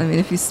still,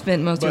 if you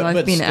spent most of your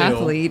life being an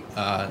athlete.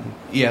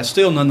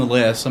 Still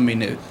nonetheless,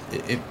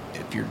 if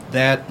you're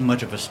that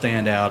much of a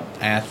standout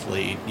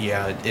athlete,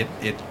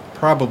 it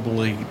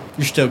probably,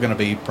 you're still going to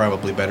be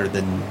probably better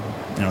than,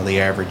 the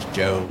average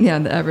Joe. Yeah,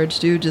 the average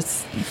dude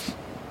just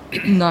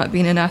not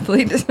being an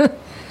athlete.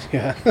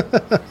 Yeah.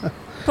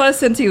 Plus,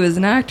 since he was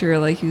an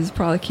actor, he was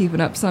probably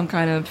keeping up some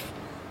kind of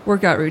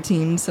workout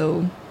routine,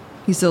 so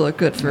He still looked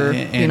good for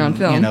being on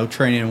film. You know,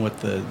 training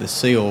with the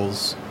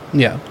SEALs.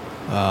 Yeah.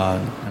 I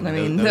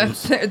mean, there's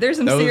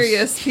some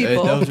serious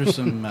people. Those are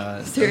some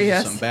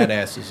serious. Those are some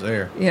badasses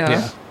there.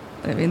 Yeah.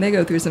 I mean, they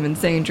go through some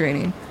insane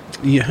training.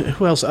 Yeah.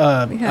 Who else?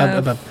 We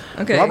have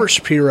Robert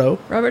Shapiro.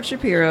 Robert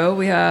Shapiro.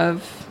 We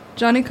have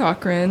Johnny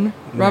Cochran.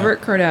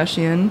 Robert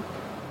Kardashian.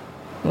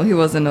 Well, he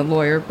wasn't a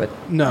lawyer, but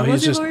no, was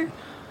he's he just. a lawyer?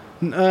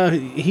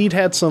 He'd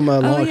had some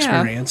law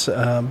experience,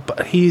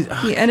 but he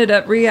ended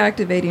up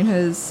reactivating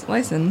his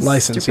license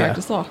to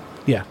practice law.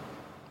 Yeah,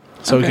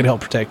 so he could help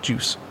protect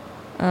juice.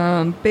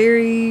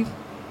 Barry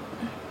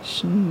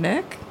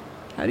Schneck?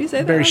 How do you say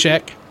that? Barry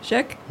Scheck.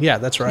 Scheck? Yeah,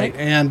 that's right. Schneck?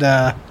 And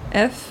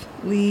F.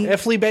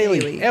 Lee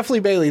Bailey. F. Lee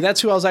Bailey.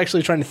 That's who I was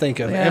actually trying to think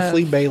of. F.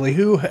 Lee Bailey.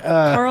 Who?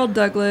 Carl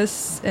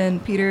Douglas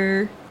and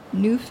Peter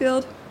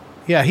Newfield.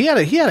 Yeah, he had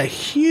a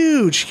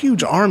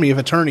huge army of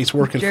attorneys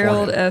working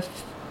Gerald for him.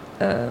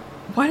 F.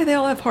 Why do they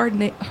all have hard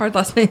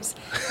last names?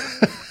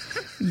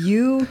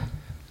 U.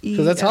 E.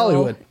 Because that's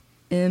Hollywood.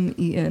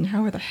 M-E-N.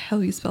 How the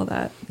hell you spell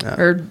that?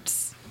 Or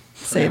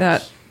say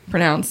that.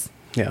 Pronounce.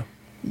 Yeah.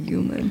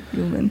 Human.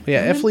 Yeah,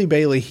 F. Lee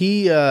Bailey.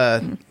 He's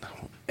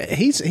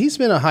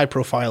been a high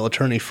profile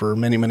attorney for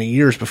many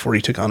years before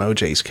he took on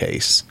OJ's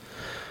case.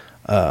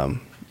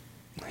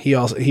 He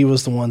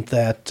was the one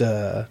that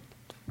the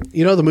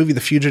movie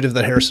The Fugitive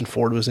that Harrison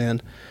Ford was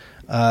in.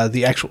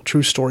 The actual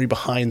true story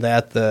behind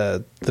that,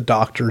 the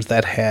doctor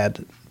that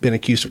had been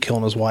accused of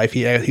killing his wife,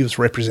 he was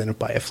represented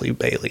by F. Lee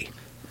Bailey.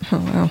 Oh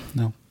wow.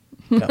 No.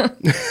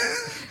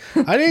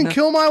 I didn't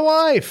kill my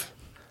wife.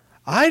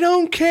 I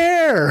don't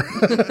care.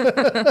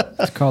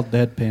 It's called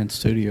Deadpan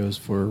Studios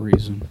for a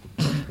reason.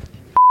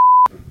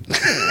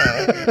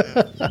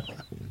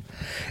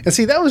 And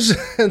see that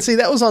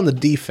was on the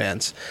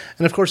defense,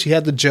 and of course you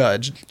had the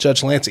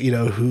Judge Lancet,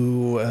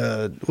 who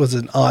was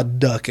an odd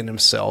duck in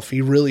himself. He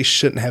really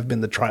shouldn't have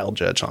been the trial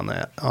judge on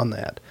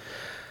that.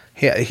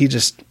 Yeah, he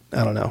just,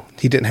 I don't know.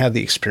 He didn't have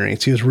the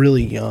experience. He was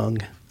really young.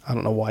 I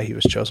don't know why he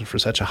was chosen for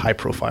such a high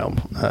profile,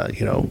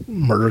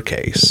 murder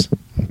case.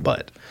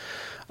 But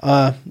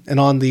and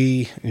on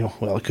the,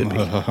 it could be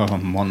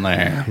on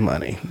there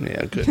money.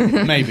 Yeah, good.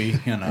 Maybe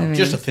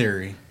just a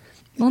theory.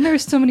 Well, there were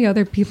so many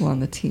other people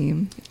on the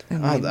team.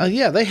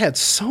 Yeah, they had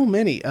so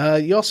many.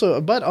 You also,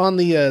 but on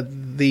the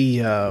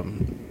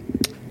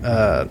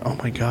oh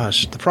my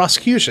gosh, the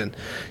prosecution,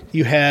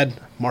 you had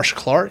Marsha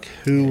Clark,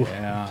 who,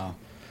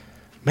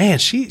 man,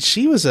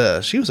 she was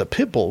a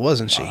pit bull,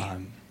 wasn't she?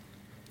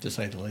 To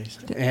say the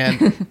least.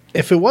 And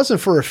if it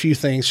wasn't for a few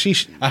things,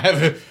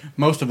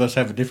 most of us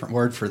have a different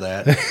word for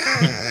that.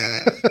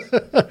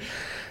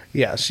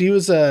 Yeah, she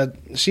was a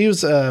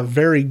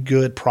very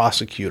good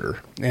prosecutor,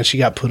 and she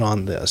got put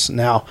on this.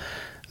 Now,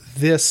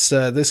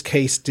 this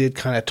case did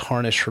kind of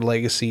tarnish her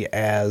legacy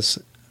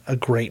as a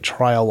great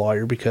trial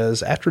lawyer,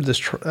 because after this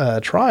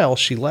trial,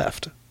 she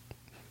left.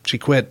 She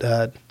quit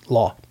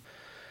law.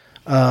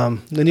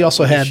 Then you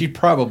also had... She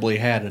probably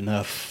had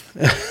enough.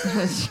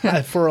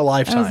 For a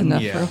lifetime. That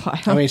was enough for a while.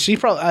 I mean, she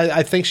probably...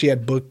 I think she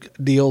had book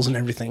deals and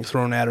everything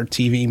thrown at her,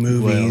 TV,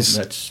 movies.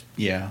 Well, that's...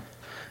 Yeah.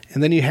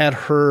 And then you had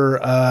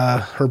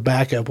her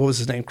backup. What was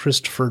his name?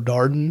 Christopher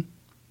Darden,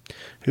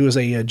 who was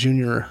a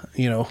junior,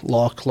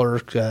 law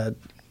clerk.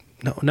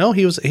 No,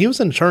 he was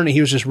an attorney.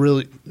 He was just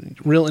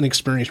real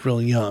inexperienced,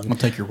 real young. I'll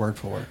take your word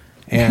for it.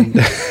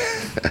 And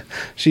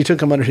she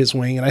took him under his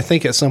wing. And I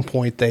think at some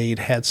point they'd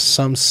had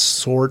some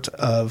sort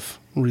of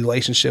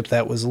relationship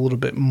that was a little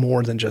bit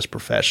more than just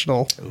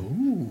professional.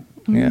 Ooh.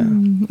 Yeah.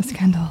 A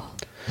scandal.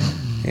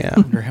 Yeah. I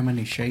wonder how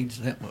many shades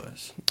that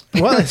was.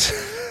 Well, it's...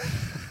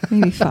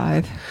 Maybe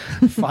 5.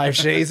 5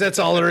 shades. That's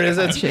all there is.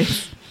 That's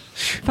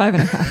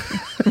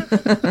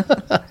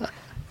 5.5.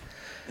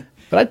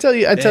 But I tell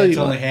you, it's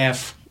only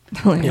half.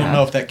 I don't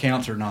know if that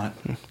counts or not.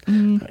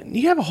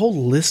 You have a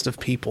whole list of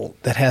people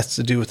that has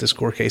to do with this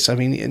court case. I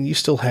mean, and you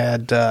still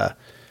had, of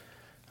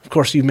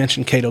course, you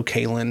mentioned Cato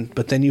Kalin,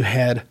 but then you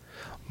had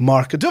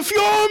Mark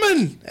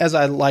DeFurman, as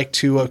I like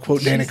to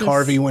quote Dana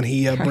Carvey when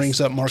he brings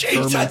up Mark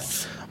Furman.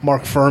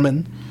 Mark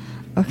Furman.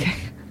 Okay.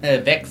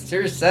 Have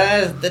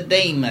exercised the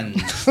demons.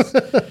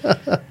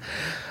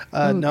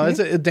 No, it's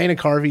a Dana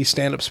Carvey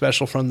stand-up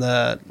special from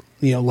the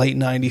late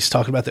 90s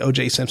talking about the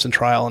OJ Simpson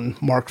trial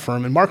and Mark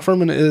Furman. Mark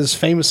Furman is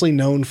famously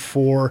known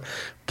for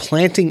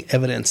planting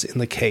evidence in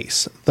the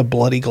case, the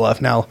bloody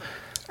glove. Now,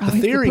 the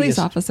theory the police is,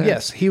 officer.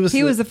 Yes, he was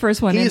the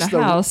first one in the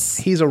house.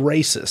 He's a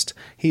racist.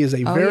 He is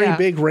a very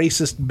big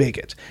racist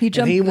bigot. He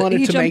jumped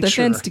the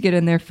fence to get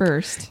in there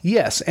first.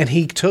 Yes, and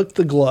he took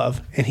the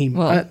glove and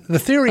the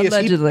theory is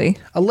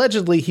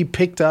allegedly he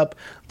picked up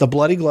the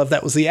bloody glove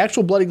that was the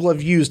actual bloody glove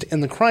used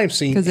in the crime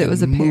scene because it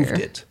was a moved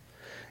pair. it.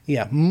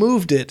 Yeah,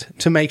 moved it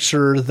to make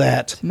sure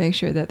that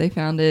they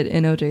found it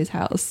in OJ's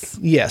house.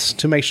 Yes,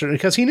 to make sure,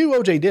 because he knew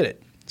OJ did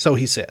it. So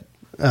he said.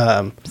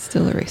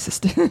 Still a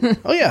racist.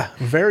 Oh yeah,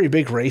 very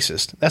big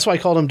racist. That's why I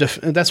called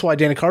him. That's why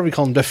Dana Carvey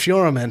called him the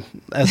Führerman,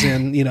 as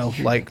in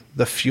like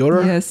the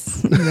Führer.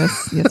 Yes.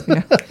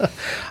 Yeah.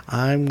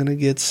 I'm gonna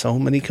get so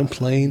many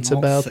complaints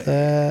about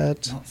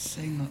that. Not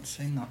say.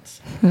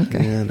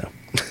 Okay. Yeah, no.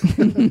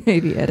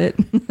 Maybe edit.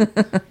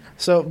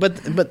 So,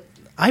 but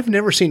I've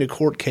never seen a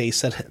court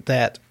case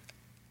that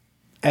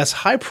as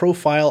high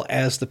profile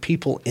as the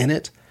people in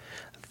it,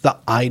 the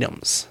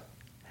items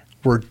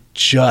were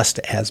just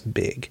as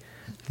big.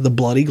 The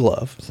bloody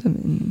glove,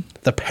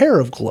 the pair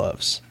of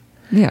gloves,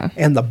 Yeah.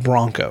 and the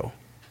Bronco.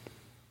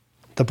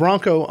 The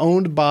Bronco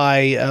owned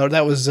by,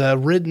 that was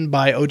ridden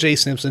by OJ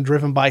Simpson,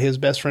 driven by his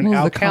best friend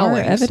Al the car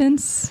Cowlings.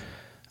 evidence?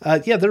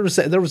 Yeah, there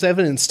was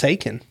evidence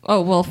taken.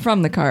 Oh, well,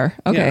 from the car.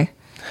 Okay. Yeah.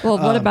 Well,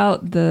 what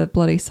about the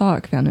bloody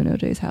sock found in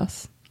OJ's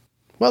house?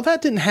 Well,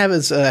 that didn't have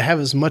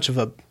as much of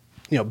a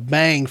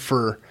bang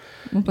for.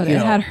 Well, but it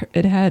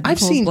had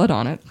Nicole's blood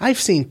on it. I've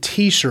seen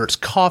T-shirts,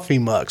 coffee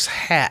mugs,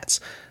 hats,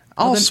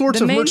 all Well, sorts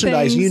the of main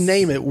merchandise. You things-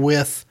 name it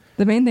with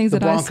The main things the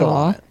that I Bronco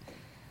on saw it.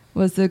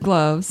 was the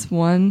gloves,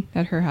 one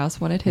at her house,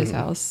 one at his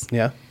house.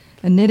 Yeah,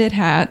 A knitted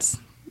hat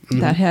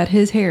that had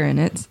his hair in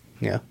it.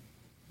 yeah.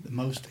 The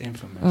most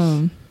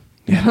infamous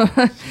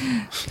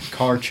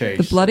car chase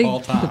The bloody, of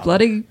all time. the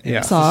bloody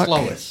Yeah. sock. The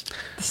slowest.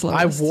 The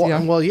slowest.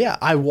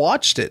 I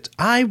watched it.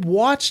 I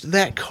watched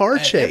that car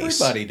chase.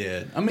 Everybody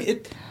did. I mean,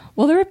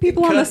 Well, there were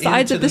people on the cut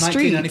sides into of the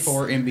streets.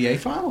 1994 NBA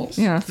Finals.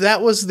 Yeah.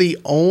 That was the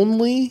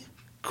only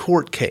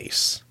court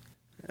case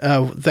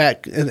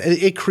that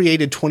it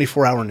created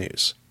 24-hour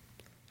news.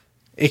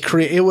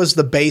 It was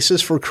the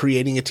basis for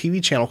creating a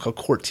TV channel called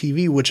Court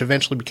TV, which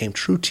eventually became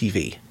True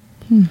TV.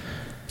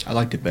 I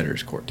liked it better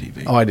as Court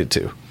TV. Oh, I did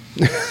too.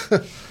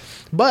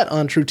 But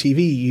on True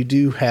TV, you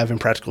do have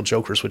Impractical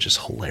Jokers, which is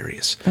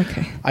hilarious.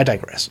 Okay. I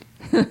digress.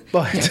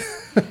 But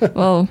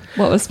Well,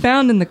 what was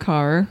found in the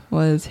car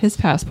was his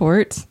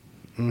passport,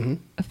 Mm-hmm.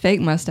 a fake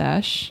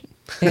mustache,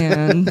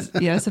 and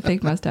yes, a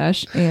fake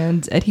mustache,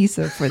 and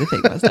adhesive for the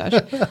fake mustache,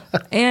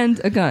 and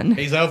a gun.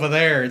 He's over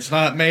there. It's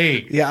not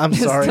me. yeah, I'm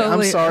It's sorry.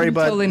 totally- I'm sorry,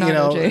 but totally not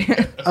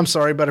OJ. I'm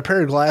sorry, but a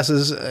pair of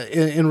glasses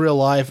in real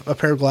life, a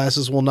pair of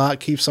glasses will not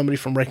keep somebody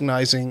from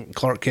recognizing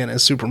Clark Kent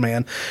as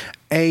Superman.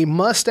 A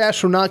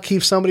mustache will not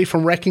keep somebody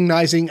from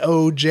recognizing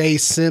O.J.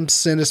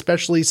 Simpson,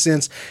 especially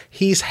since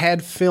he's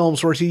had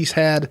films where he's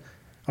had,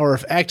 or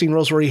acting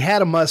roles where he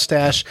had a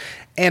mustache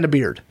and a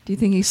beard. Do you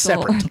think he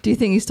stole? Separate. Do you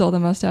think he stole the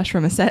mustache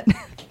from a set?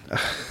 I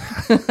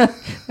That'd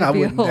be a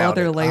wouldn't whole doubt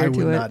other it. layer I to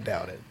would it. not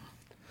doubt it.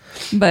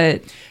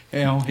 But He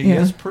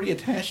Yeah. is pretty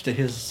attached to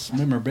his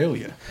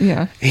memorabilia.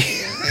 yeah,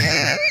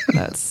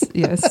 that's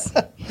yes.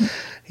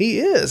 He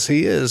is.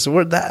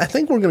 I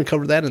think we're going to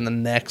cover that in the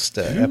next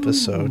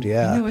episode. I know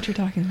Yeah, what you're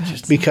talking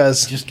about.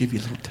 because Just give you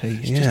a little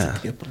taste. Yeah. Just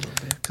a tip a little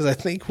bit. I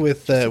think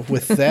with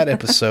that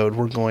episode,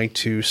 we're going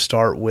to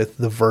start with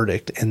the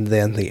verdict and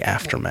then the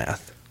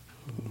aftermath,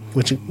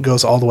 which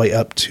goes all the way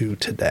up to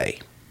today.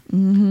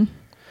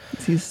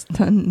 He's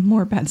done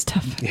more bad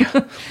stuff.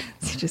 Yeah.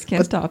 He just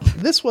can't stop.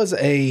 This was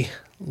a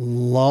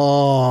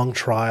long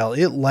trial.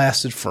 It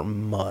lasted for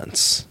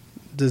months.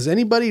 Does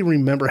anybody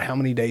remember how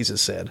many days it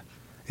said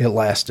it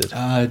lasted?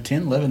 10,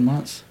 11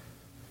 months.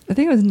 I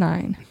think it was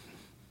 9.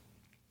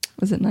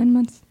 Was it 9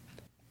 months?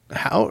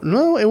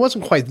 No, it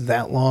wasn't quite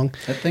that long.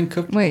 That thing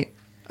cooked. Wait,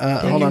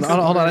 Hold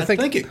on. I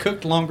think it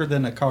cooked longer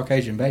than a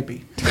Caucasian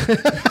baby.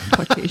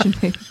 Caucasian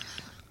baby.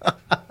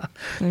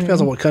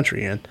 Depends on what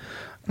country you're in.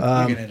 You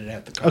can edit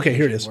out the okay,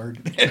 here it is.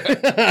 Caucasian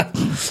word.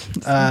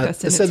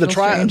 It said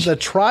the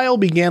trial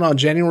began on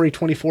January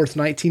 24th,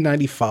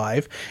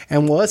 1995,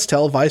 and was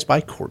televised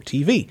by Court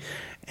TV.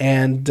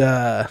 And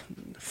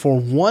for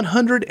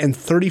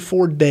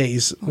 134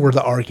 days were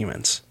the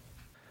arguments.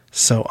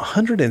 So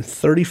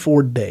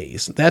 134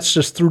 days. That's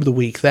just through the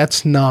week.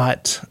 That's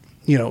not,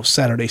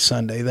 Saturday,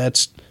 Sunday.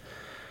 That's,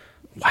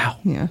 wow.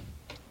 Yeah.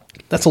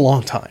 That's a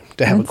long time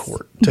to have That's a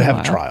court, to have a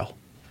wild. trial.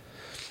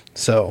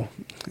 So,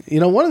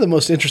 one of the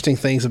most interesting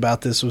things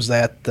about this was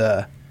that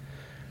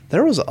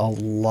there was a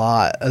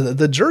lot.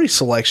 The jury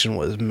selection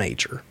was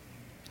major.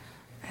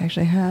 I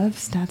actually have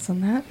stats on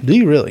that. Do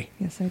you really?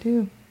 Yes, I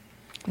do.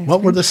 Yes,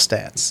 What were ma'am. the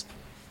stats?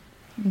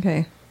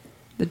 Okay.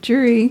 The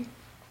jury.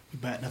 You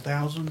batting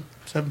 1,000,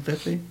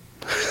 750.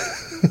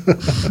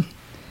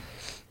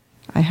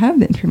 I have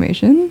the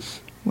information.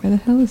 Where the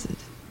hell is it?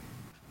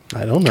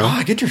 I don't know.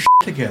 God, get your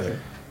together.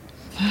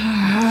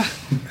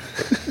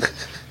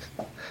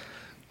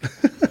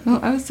 Oh,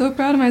 I was so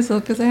proud of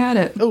myself because I had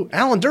it. Oh,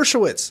 Alan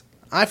Dershowitz.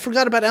 I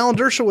forgot about Alan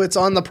Dershowitz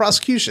on the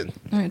prosecution.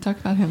 All right, talk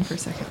about him for a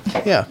second.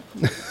 Yeah.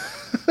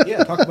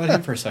 Yeah, talk about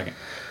him for a second.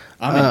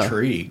 I'm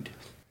intrigued.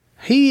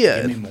 He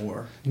Give me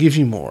more. gives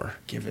you more.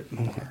 Give it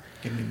more.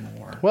 Give me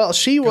more. Well,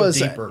 she Go was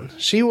deeper.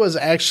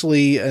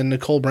 actually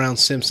Nicole Brown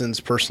Simpson's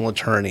personal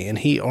attorney, and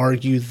he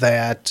argued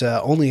that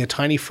only a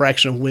tiny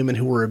fraction of women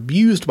who were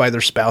abused by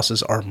their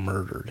spouses are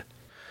murdered.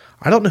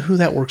 I don't know who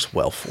that works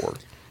well for.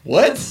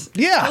 What?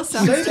 Yeah. That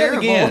sounds Say that terrible.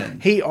 again.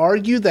 He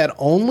argued that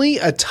only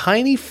a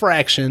tiny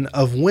fraction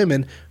of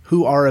women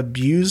who are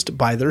abused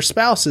by their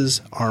spouses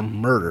are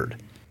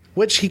murdered.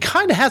 which he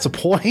kind of has a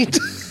point.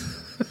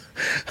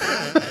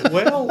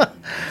 Well,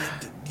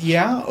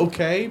 yeah,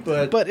 okay,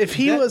 but if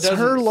he that was doesn't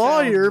her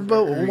lawyer, sound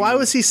but very- why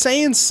was he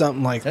saying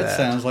something like that? That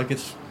sounds like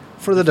it's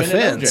For the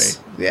defending defense.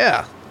 OJ.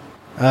 Yeah.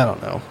 I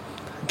don't know.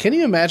 Can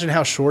you imagine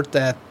how short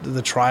that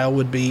the trial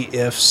would be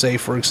if, say,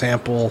 for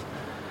example,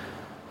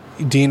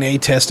 DNA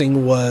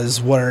testing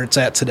was where it's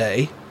at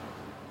today?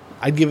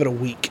 I'd give it a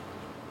week.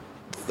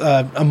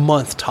 A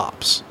month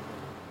tops.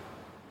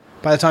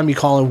 By the time you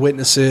call in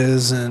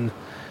witnesses and,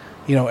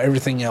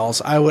 everything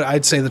else,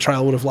 I'd say the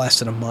trial would have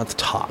lasted a month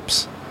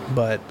tops.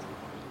 But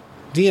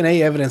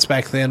DNA evidence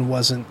back then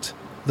wasn't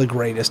the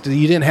greatest.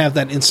 You didn't have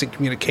that instant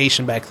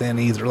communication back then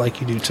either,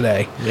 like you do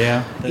today.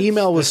 Yeah,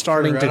 Email was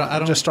starting true.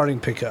 to starting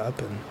to pick up,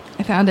 and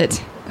I found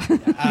it. I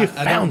don't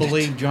found it.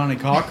 believe Johnny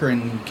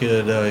Cochran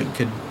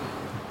could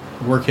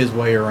work his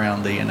way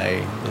around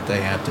DNA that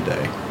they have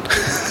today.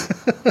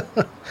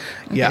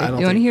 yeah, I don't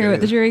You want to think hear it what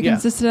the is. jury Yeah.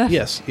 consisted of?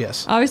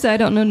 Yes. Obviously, I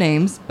don't know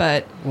names,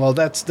 but Well,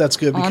 that's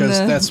good On because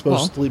the- that's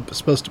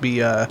supposed to be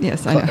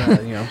Yes, I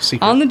know.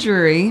 secret. on the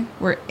jury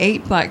were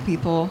 8 black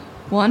people,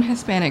 1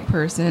 Hispanic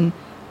person,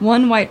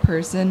 1 white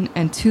person,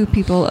 and 2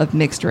 people of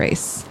mixed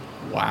race.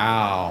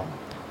 Wow.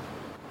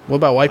 What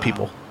about white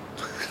people?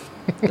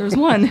 There was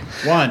one.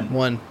 One.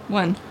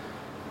 One.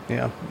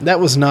 Yeah, that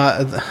was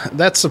not.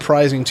 That's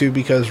surprising too,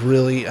 because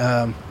really,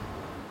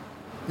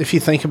 if you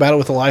think about it,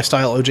 with the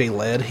lifestyle OJ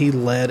led, he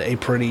led a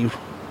pretty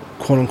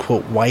quote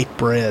unquote white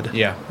bread,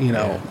 Yeah.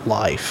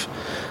 life.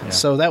 Yeah.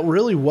 So that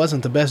really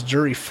wasn't the best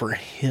jury for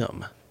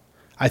him.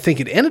 I think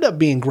it ended up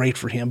being great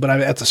for him, but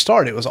at the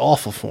start it was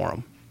awful for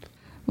him.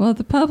 Well,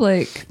 the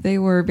public, they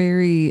were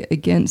very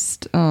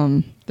against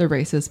the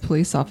racist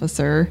police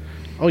officer.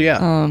 Oh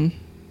yeah,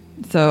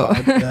 So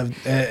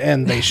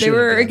and they should. they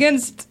were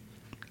against,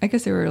 I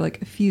guess there were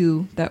like a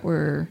few that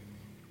were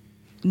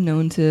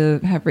known to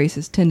have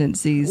racist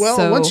tendencies. Well,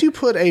 so once you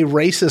put a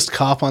racist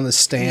cop on the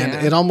stand,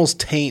 Yeah. it almost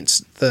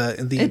taints the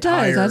it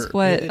entire. does. That's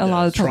what a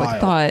lot of the public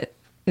trial. thought.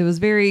 It was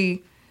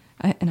very,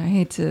 and I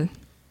hate to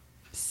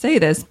say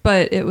this,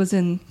 but it was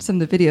in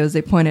some of the videos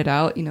they pointed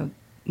out,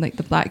 like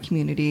the black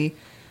community,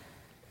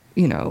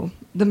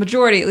 the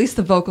majority, at least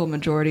the vocal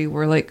majority,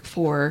 were like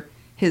for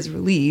his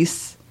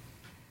release.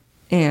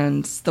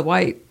 And the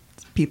white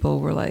people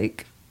were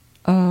like,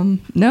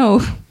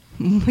 no,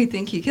 we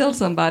think he killed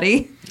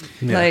somebody.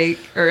 Yeah.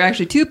 Or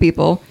actually 2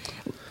 people,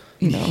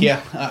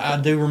 Yeah, I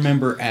do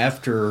remember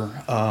after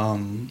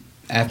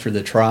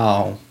the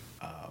trial,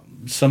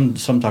 some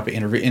type of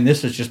interview, and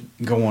this is just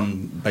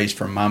going based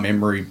from my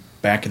memory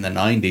back in the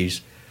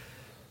 90s,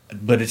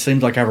 but it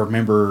seems like I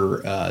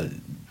remember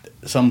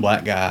some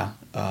black guy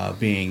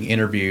being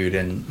interviewed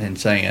and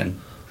saying,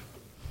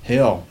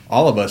 hell,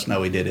 all of us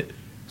know he did it.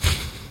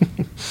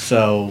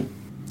 So,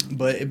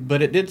 but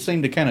it did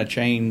seem to kind of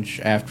change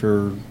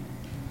after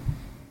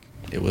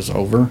it was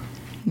over.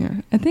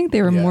 Yeah, I think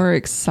they were Yeah. more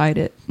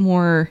excited,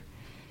 more,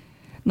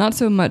 not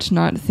so much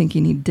not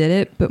thinking he did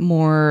it, but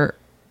more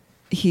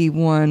he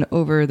won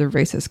over the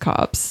racist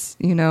cops,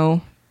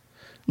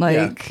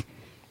 Like,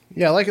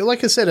 Yeah, like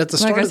I said at the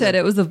start. like I said, of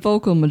it was a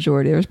vocal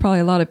majority. There was probably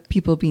a lot of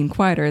people being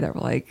quieter that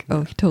were like,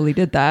 "Oh, he totally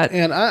did that."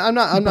 and I'm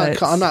not.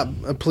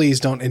 But- Please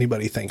don't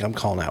anybody think I'm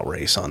calling out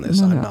race on this.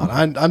 No, I'm no.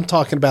 not. I'm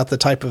talking about the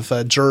type of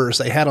jurors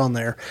they had on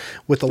there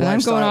with the And I'm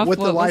lifestyle. going off with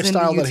the what was in the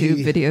lifestyle that he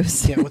YouTube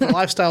videos. yeah, with the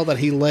lifestyle that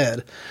he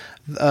led.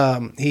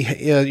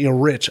 He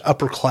rich,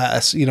 upper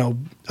class,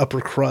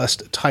 upper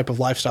crust type of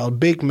lifestyle,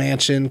 big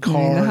mansion, I mean,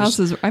 cars. the house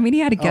is. I mean, he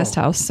had a guest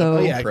house, so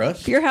Oh, yeah.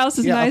 if your house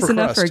is Yeah, nice upper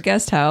enough for a crust.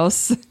 guest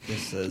house,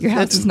 your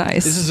house is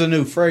nice. This is a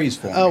new phrase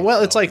for me.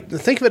 Well, it's like,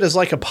 think of it as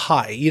like a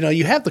pie.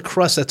 You have the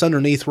crust that's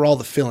underneath where all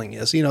the filling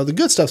is. The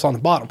good stuff's on the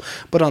bottom,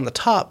 but on the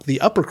top,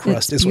 the upper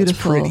crust is what's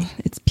pretty.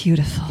 It's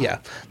beautiful. Yeah,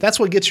 that's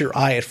what gets your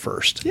eye at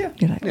first. Yeah.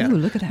 You're like, Yeah. ooh,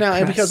 look at that. Now,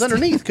 and because crust.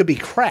 underneath could be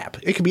crap.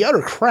 It could be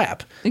utter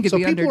crap. It could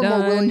be people are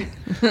more willing.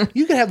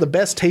 You can have the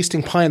best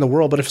tasting pie in the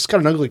world, but if it's got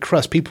an ugly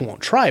crust, people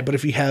won't try it. But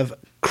if you have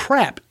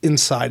crap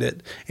inside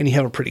it and you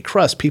have a pretty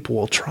crust, people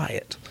will try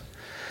it.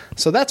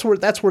 So that's where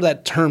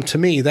that term to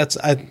me. I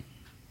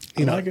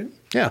like it.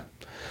 Yeah.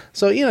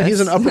 So he's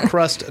an upper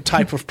crust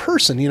type of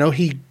person.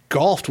 He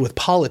golfed with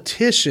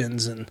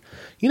politicians and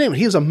you name it.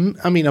 He was a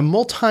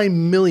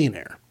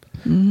multi-millionaire.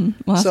 Well,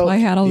 that's So- why I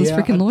had all those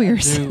freaking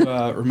lawyers. I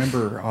do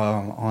remember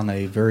on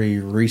a very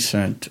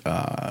recent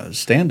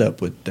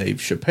stand-up with Dave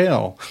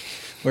Chappelle,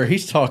 where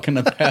he's talking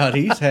about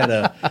he's had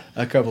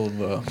a couple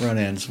of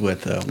run-ins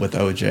with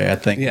OJ. I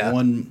think Yeah.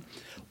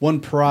 one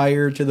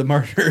prior to the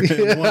murder,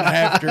 and one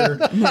after.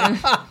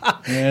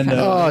 And Dave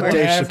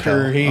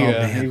after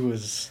Chappelle. he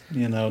was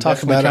Talk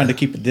definitely about trying a- to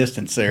keep a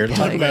distance there. Talk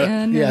Like,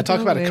 about Talk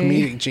about a no way.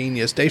 comedic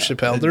genius, Dave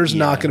Chappelle. There's Yeah.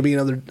 not going to be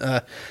another.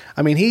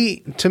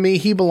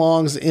 He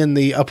belongs in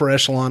the upper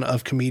echelon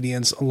of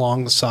comedians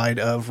alongside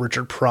of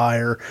Richard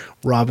Pryor,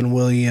 Robin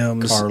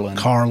Williams,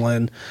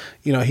 Carlin.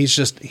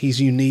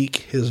 He's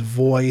unique. His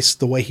voice,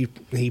 the way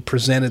he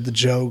presented the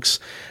jokes.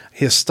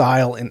 his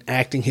style in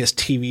acting, his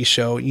TV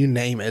show, you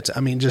name it.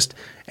 I mean, just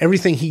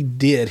everything he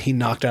did, he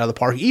knocked out of the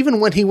park. Even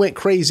when he went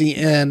crazy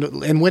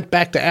and went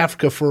back to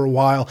Africa for a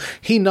while,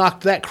 he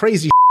knocked that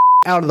crazy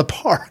out of the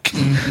park.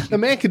 The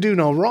man could do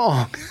no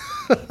wrong.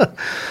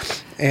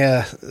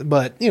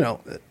 But, you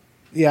know,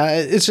 yeah,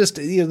 it's just,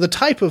 you know, the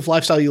type of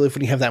lifestyle you live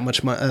when you have that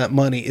much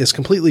money is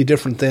completely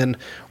different than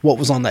what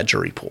was on that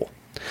jury pool.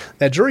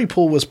 That jury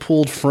pool was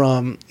pulled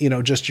from, you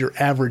know, just your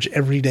average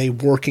everyday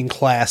working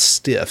class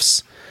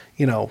stiffs.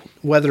 You know,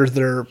 whether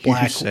they're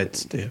black. You said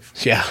stiff.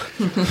 Yeah.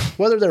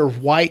 Whether they're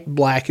white,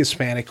 black,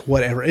 Hispanic,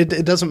 whatever.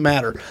 It doesn't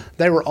matter.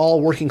 They were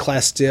all working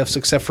class stiffs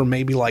except for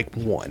maybe like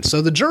one.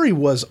 So the jury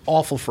was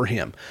awful for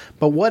him.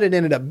 But what it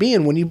ended up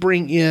being, when you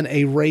bring in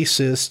a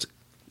racist,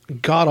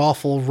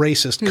 god-awful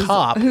racist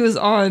cop. Who's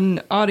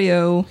on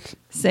audio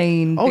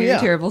saying very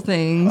terrible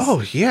things.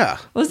 Oh, yeah.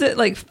 Was it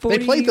like 40?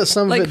 They played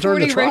some of it during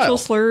the trial. 40 racial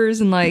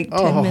slurs in like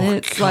 10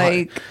 minutes. God.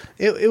 Like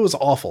it was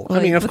awful. I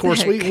mean, of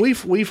course,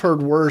 we've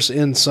heard worse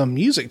in some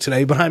music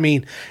today, but I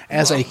mean,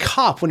 as a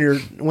cop, when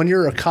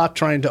you're a cop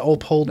trying to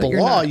uphold the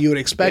law, you would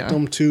expect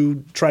them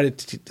to try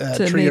to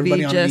treat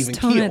everybody on an even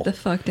keel. Tone it the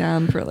fuck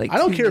down for like I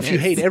don't 2 care minutes. if you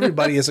hate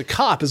everybody as a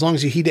cop, as long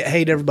as you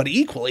hate everybody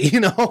equally, you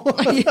know?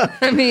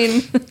 I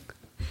mean,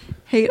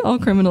 hate all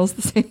criminals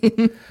the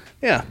same.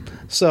 Yeah.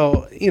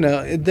 So, you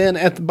know,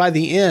 then by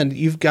the end,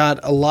 you've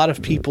got a lot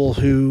of people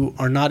who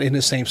are not in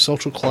the same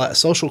social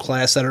class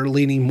that are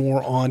leaning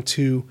more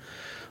onto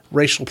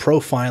racial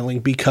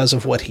profiling because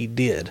of what he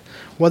did,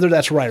 whether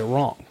that's right or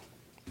wrong.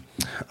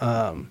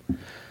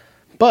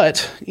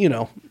 But, you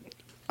know,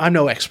 I'm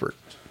no expert.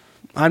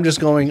 I'm just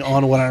going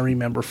on what I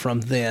remember from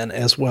then,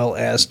 as well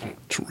as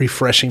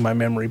refreshing my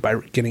memory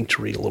by getting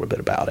to read a little bit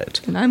about it.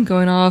 And I'm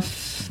going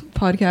off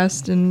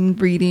podcast and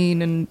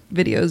reading and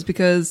videos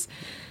because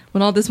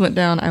when all this went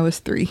down, I was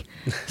 3.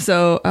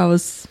 So I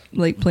was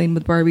like playing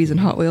with Barbies and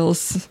Hot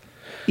Wheels,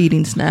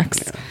 eating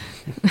snacks.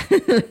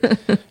 Yeah.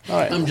 All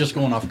right. I'm just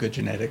going off good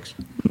genetics.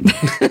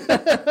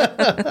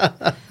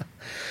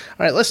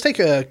 All right, let's take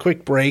a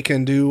quick break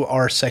and do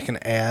our second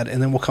ad,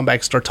 and then we'll come back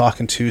and start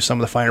talking to some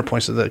of the finer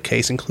points of the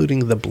case,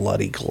 including the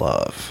bloody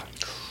glove.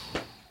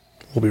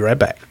 We'll be right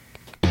back.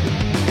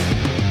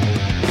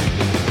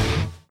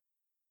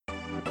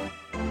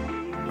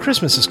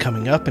 Christmas is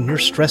coming up, and you're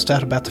stressed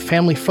out about the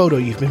family photo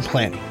you've been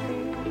planning.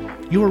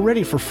 You were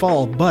ready for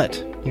fall,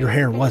 but your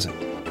hair wasn't.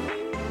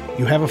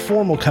 You have a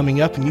formal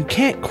coming up, and you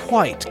can't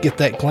quite get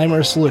that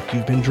glamorous look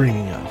you've been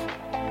dreaming of.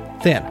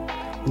 Then,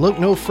 look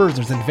no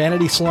further than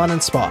Vanity Salon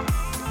and Spa.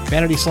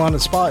 Vanity Salon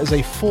and Spa is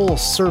a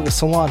full-service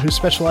salon who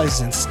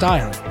specializes in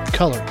styling,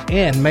 color,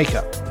 and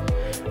makeup.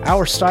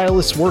 Our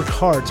stylists work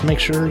hard to make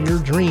sure your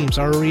dreams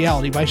are a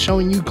reality by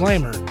showing you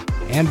glamour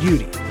and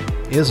beauty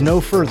is no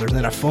further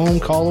than a phone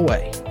call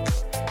away.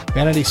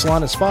 Vanity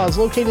Salon and Spa is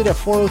located at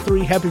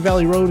 403 Happy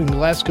Valley Road in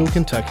Glasgow,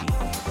 Kentucky.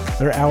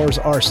 Their hours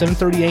are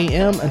 7:30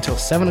 a.m. until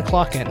 7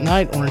 o'clock at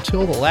night or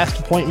until the last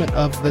appointment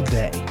of the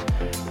day.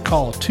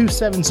 Call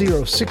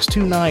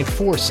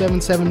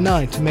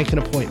 270-629-4779 to make an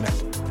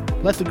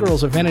appointment. Let the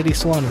girls at Vanity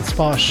Salon and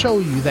Spa show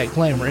you that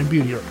glamour and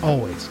beauty are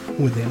always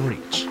within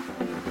reach.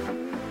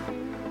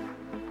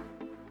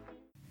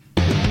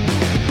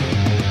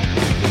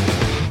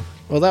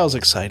 Well, that was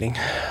exciting.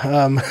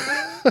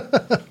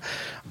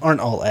 Aren't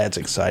all ads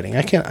exciting?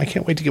 I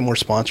can't wait to get more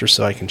sponsors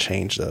so I can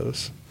change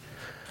those.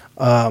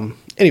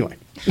 Anyway,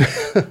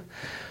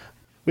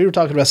 we were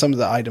talking about some of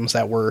the items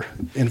that were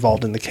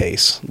involved in the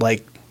case,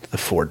 like the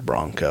Ford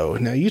Bronco.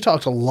 Now, you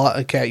talked a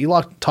lot, Kat,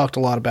 talked a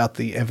lot about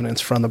the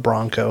evidence from the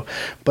Bronco,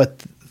 but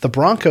the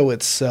Bronco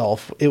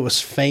itself, it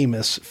was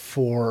famous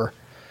for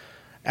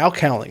Al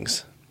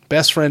Cowling's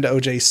best friend,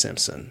 OJ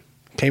Simpson,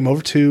 came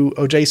over to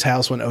OJ's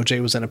house when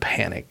OJ was in a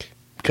panic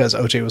because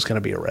OJ was going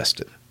to be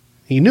arrested.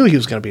 He knew he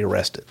was going to be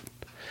arrested.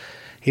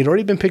 He'd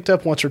already been picked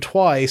up once or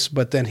twice,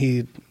 but then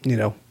he,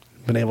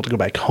 been able to go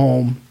back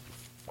home.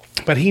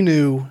 But he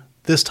knew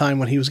this time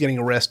when he was getting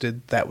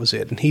arrested, that was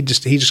it. And he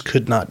just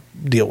could not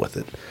deal with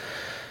it.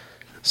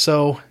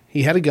 So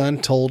he had a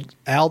gun, told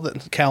Al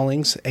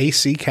that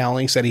AC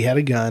Cowlings, that he had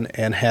a gun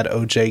and had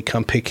OJ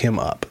come pick him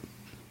up.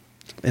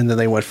 And then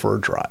they went for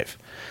a drive.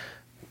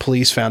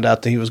 Police found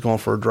out that he was going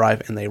for a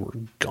drive and they were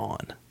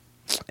gone.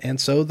 And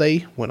so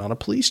they went on a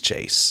police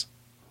chase,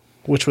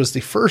 which was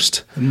the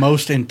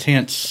most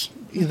intense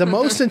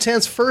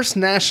first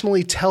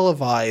nationally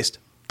televised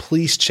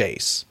police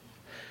chase.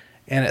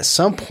 And at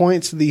some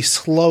points, the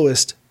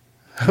slowest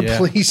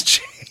police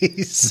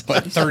chase.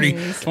 What,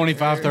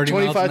 25,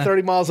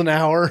 30 miles an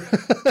hour.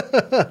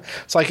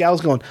 It's like I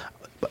was going,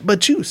 but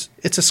Juice,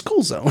 it's a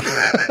school zone.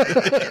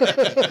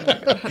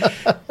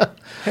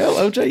 Hell,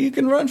 OJ, you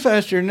can run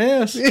faster than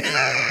this.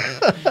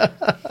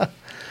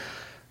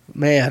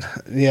 Man,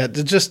 yeah,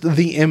 just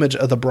the image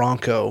of the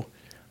Bronco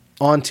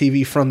on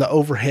TV from the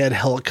overhead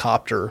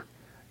helicopter,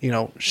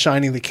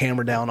 shining the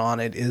camera down on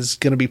it is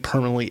going to be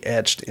permanently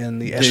etched in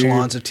the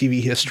echelons of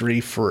TV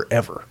history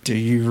forever. Do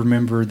you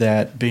remember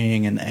that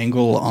being an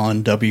angle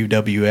on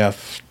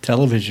WWF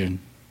television?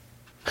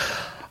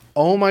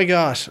 Oh my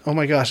gosh.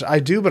 I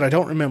do, but I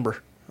don't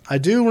remember. I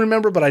do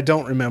remember, but I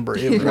don't remember.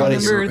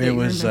 It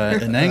was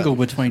an angle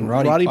between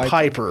Roddy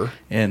Piper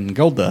and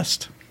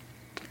Goldust.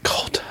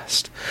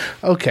 Goldust.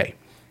 Okay.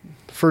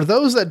 For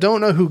those that don't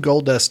know who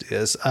Goldust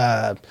is,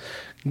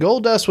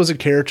 Goldust was a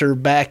character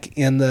back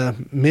in the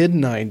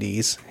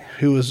mid-'90s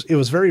it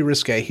was very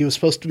risque. He was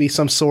supposed to be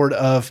some sort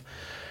of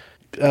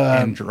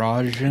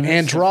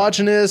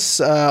androgynous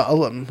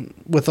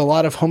with a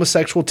lot of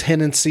homosexual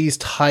tendencies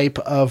type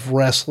of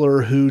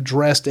wrestler who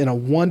dressed in a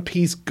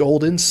one-piece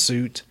golden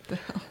suit.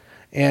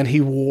 And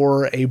he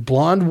wore a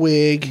blonde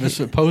wig. He was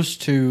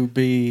supposed to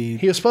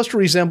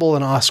resemble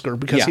an Oscar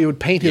because he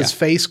would paint his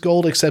face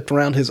gold except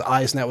around his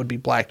eyes, and that would be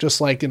black, just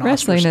like in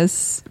wrestling Oscars.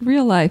 Is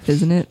real life,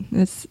 isn't it?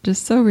 It's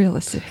just so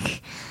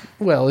realistic.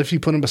 Well, if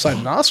you put him beside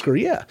an Oscar,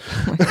 yeah.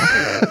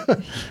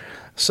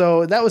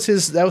 So that was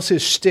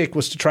his shtick,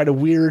 was to try to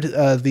weird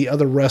the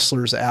other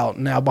wrestlers out.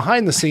 Now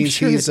behind the scenes,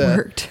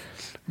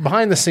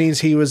 behind the scenes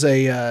he was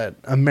a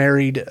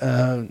married.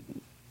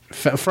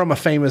 From a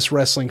famous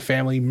wrestling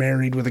family,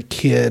 married with a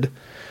kid.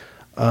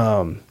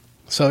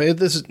 So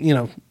it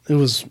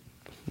was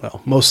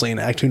mostly an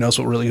act. Who knows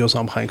what really goes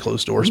on behind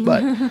closed doors?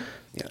 But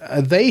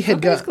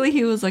basically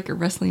he was like a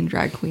wrestling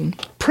drag queen,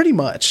 pretty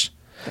much.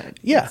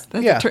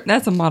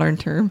 That's a modern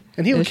term.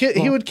 And he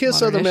would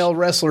kiss other male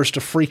wrestlers to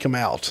freak them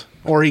out,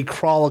 or he'd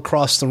crawl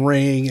across the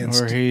ring,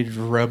 or he'd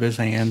rub his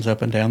hands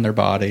up and down their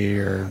body,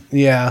 or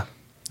yeah.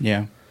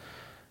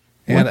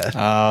 And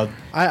I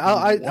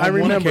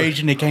remember one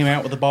occasion he came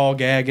out with a ball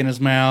gag in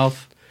his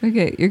mouth.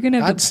 Okay, you're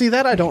gonna have to see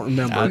that. I don't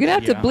remember. You're gonna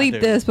have to bleep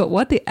this, but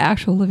what the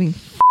actual living?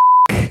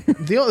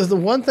 The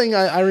one thing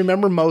I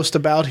remember most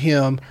about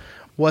him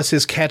was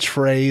his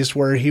catchphrase,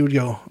 where he would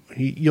go,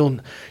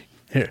 "You'll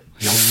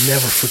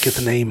never forget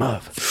the name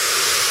of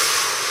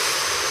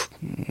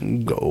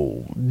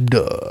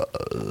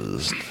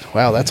Goldust."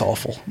 Wow, that's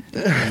awful.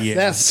 Yeah,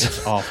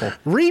 that's awful.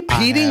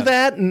 Repeating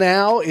that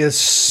now is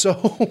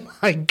so.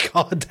 My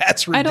God,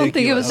 that's ridiculous. I don't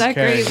think it was that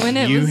great when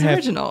it was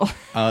original.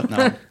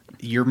 No,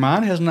 your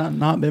mind has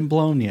not been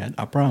blown yet.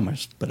 I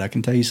promise, but I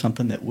can tell you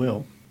something that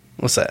will.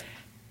 What's that?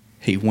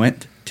 He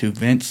went to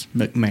Vince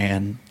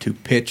McMahon to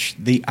pitch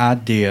the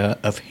idea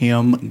of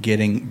him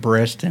getting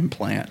breast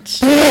implants.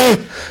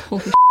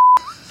 Holy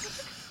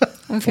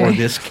for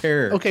this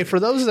character. Okay, for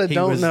those that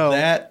don't know,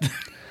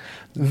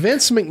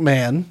 Vince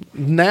McMahon.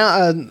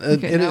 Now,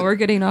 now we're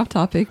getting off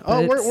topic.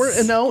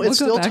 It's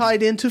still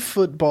tied into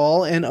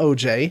football and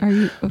OJ. Are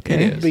you okay?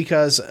 It is.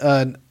 Because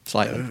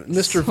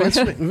Mr.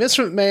 Vince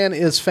McMahon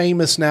is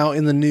famous now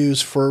in the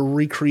news for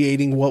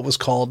recreating what was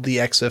called the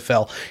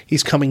XFL.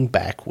 He's coming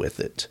back with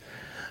it.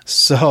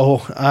 So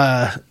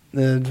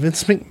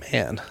Vince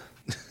McMahon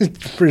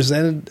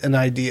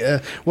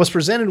was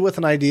presented with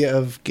an idea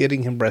of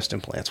getting him breast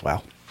implants.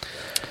 Wow.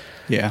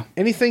 Yeah.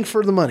 Anything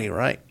for the money,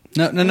 right?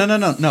 No.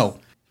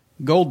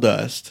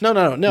 Goldust.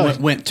 No.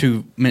 Went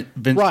to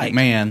Vince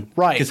McMahon.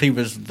 Right. Because he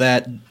was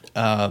that...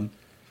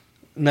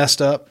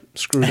 messed up,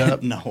 screwed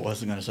up. No, I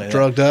wasn't going to say that.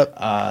 Drugged up.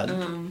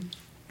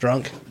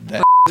 Drunk.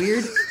 That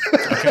weird.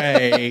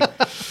 Okay.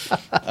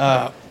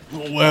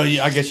 Well,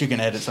 I guess you can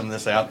edit some of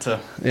this out to...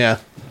 Yeah.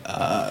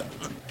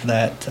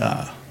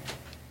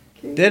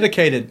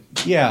 Dedicated.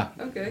 Yeah.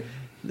 Okay.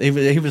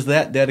 He was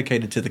that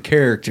dedicated to the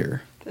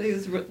character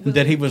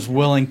that he was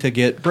willing to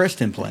get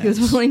breast implants. He was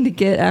willing to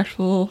get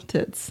actual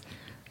tits.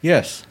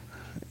 Yes.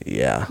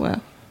 Yeah.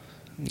 Wow.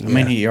 I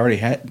mean, he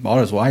already bought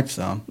his wife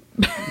some.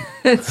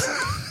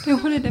 They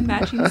wanted a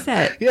matching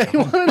set. Yeah, he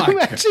wanted a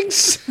matching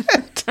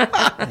set.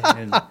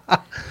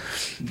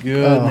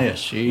 Goodness,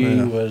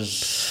 she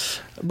was.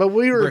 But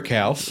we were brick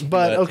house.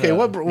 But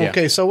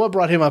okay, so what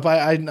brought him up?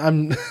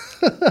 I'm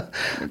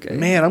okay.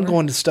 Man, I'm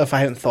going to stuff I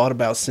haven't thought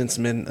about since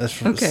the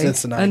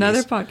 90s.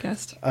 Another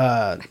podcast.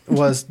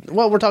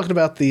 We're talking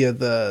about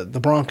the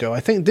Bronco. I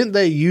think didn't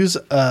they use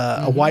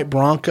a white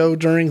Bronco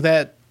during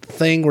that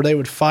thing where they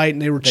would fight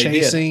and they were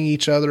chasing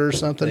each other or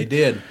something? They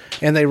did.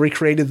 And they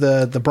recreated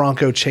the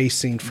Bronco chase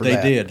scene for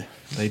that.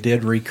 They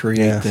did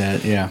recreate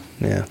that. Yeah.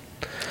 Yeah.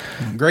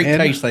 Great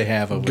taste they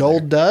have over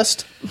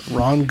Goldust,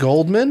 Ron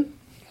Goldman.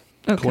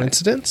 Okay.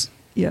 Coincidence?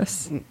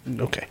 Yes.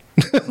 Okay.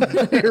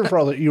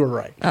 You were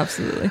right.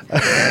 Absolutely.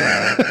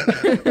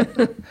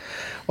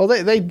 Well,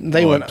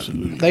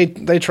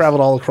 they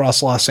traveled all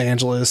across Los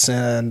Angeles,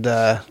 and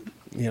I'll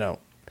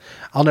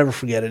never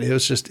forget it. It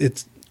was just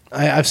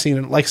I've seen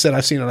it. Like I said,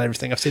 I've seen it on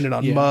everything. I've seen it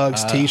on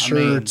mugs,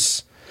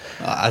 T-shirts.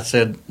 I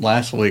said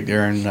last week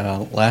during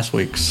last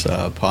week's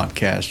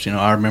podcast.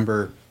 I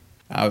remember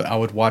I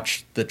would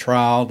watch the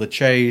trial, the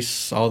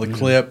chase, all the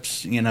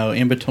clips.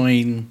 In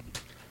between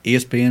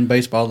ESPN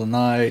Baseball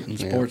Tonight and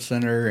Sports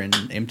Center and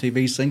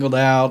MTV Singled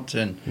Out,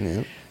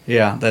 and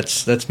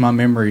that's my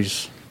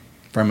memories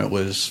from it,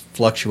 was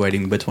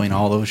fluctuating between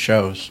all those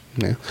shows.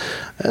 Yeah,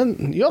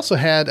 and you also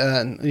had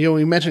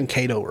we mentioned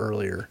Kato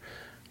earlier.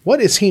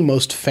 What is he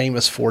most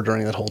famous for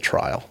during that whole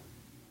trial?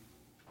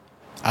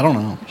 I don't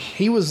know.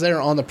 He was there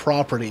on the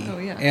property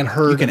and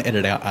heard. You can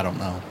edit out. I don't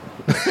know.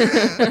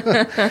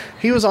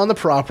 He was on the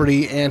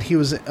property and he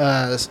was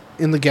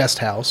in the guest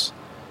house.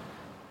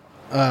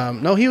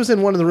 No, he was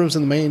in one of the rooms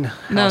in the main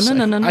house.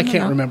 No, I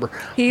can't no. remember.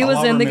 He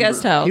was in the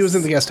guest house. He was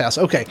in the guest house.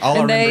 Okay.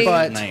 All And I remember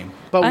they- is his name.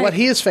 But what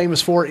he is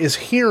famous for is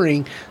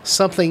hearing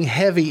something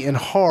heavy and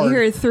hard You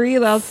hear 3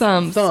 loud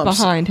thumps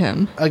behind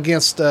him.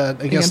 against the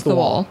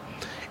wall.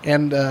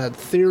 And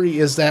theory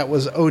is that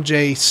was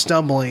OJ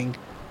stumbling,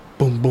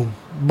 boom, boom,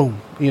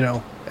 boom,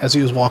 as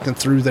he was walking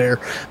through there,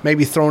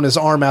 maybe throwing his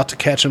arm out to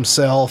catch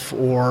himself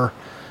or,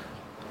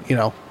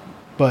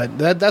 but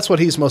that's what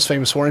he's most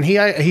famous for. And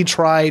he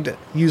tried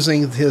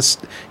using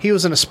he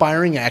was an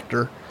aspiring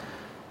actor,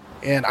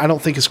 and I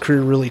don't think his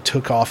career really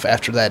took off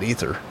after that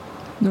either.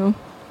 No.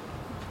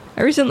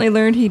 I recently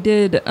learned he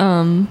did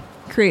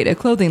create a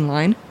clothing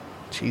line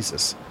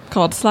Jesus.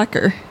 called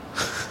Slacker.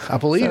 I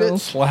believe So- it.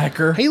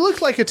 Slacker. He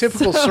looked like a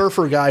typical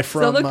surfer guy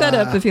from... So look that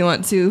up if you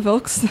want to,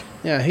 folks.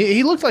 Yeah,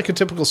 he looked like a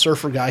typical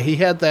surfer guy. He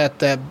had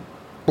that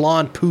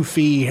blonde,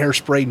 poofy,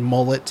 hairsprayed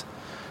mullet,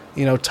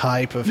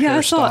 type of Yeah,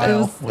 I saw it.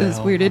 hairstyle. It was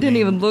Well, weird. It I didn't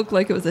mean- even look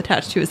like it was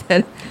attached to his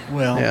head.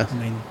 Well, Yeah. I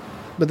mean,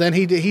 But then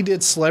he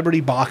did celebrity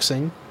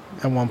boxing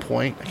at one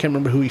point. I can't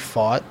remember who he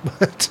fought,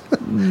 but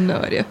No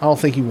idea. I don't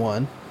think he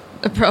won.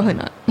 Probably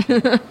not.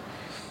 But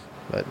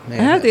I man,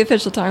 have the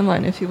official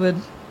timeline if you would.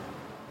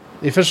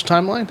 the official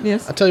timeline?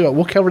 Yes. I'll tell you what,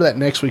 we'll cover that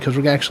next week because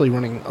we're actually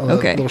running a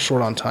Okay. little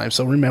short on time,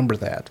 so remember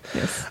that.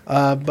 Yes.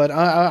 But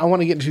I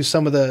want to get into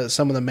some of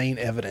the main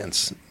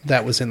evidence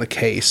that was in the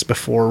case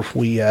before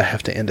we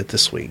have to end it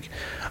this week.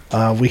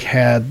 We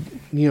had,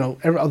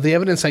 the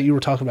evidence that you were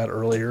talking about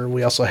earlier.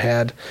 We also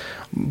had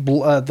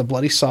the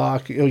bloody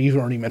sock. You've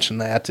already mentioned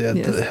that.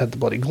 Yes. Had the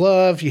bloody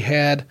glove. You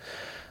had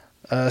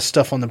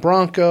stuff on the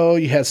Bronco.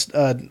 You had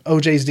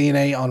OJ's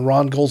DNA on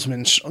Ron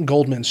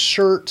Goldman's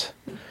shirt.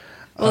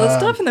 Well, the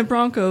stuff in the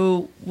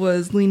Bronco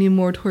was leaning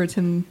more towards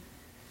him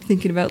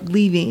thinking about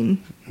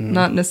leaving,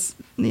 not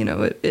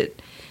necessarily.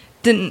 It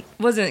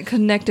wasn't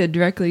connected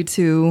directly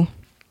to.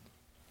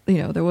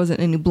 There wasn't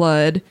any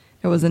blood.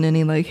 There wasn't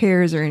any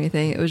hairs or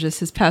anything. It was just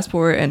his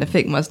passport and a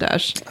fake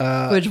mustache.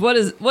 Which what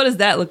does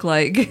that look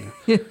like?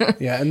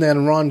 Yeah, and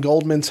then Ron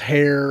Goldman's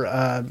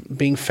hair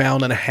being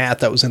found in a hat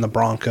that was in the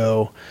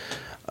Bronco.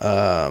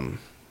 There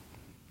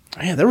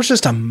was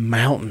just a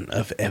mountain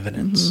of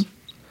evidence. Mm-hmm.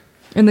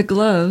 And the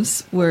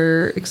gloves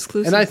were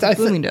exclusive And to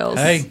Bloomingdale's.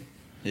 hey,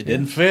 it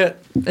didn't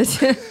fit.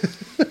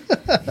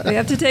 We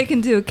have to take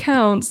into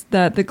account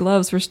that the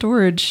gloves for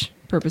storage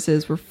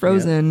purposes were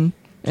frozen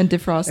and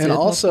defrosted And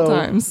multiple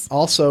times.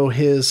 also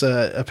his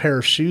a pair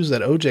of shoes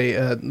that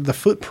OJ, the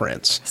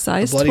footprints,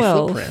 Size the bloody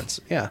 12.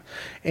 footprints, yeah,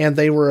 and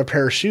they were a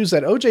pair of shoes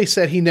that OJ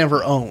said he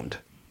never owned.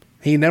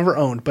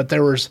 But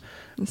there was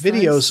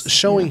videos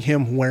showing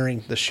him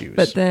wearing the shoes.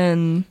 But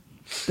then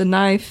the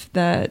knife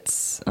that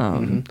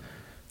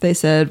they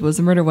said was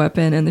a murder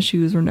weapon and the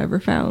shoes were never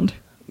found.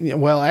 Yeah,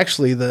 well,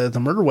 actually, the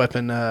murder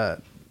weapon.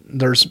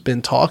 There's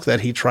been talk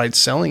that he tried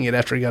selling it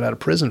after he got out of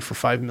prison for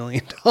 $5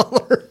 million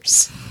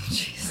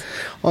Jeez.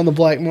 on the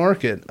black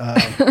market.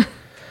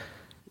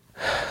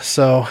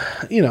 So,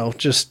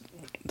 just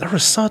there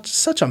was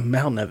such a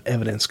mountain of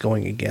evidence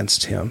going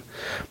against him.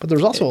 But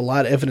there's also a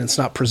lot of evidence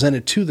not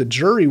presented to the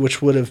jury,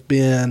 which would have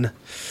been,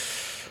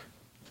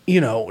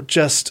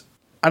 just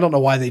I don't know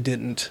why they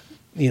didn't,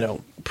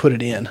 put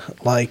it in.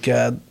 Like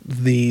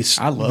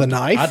the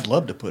knife. I'd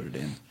love to put it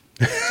in.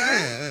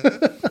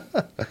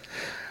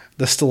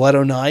 The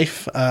stiletto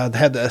knife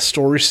had a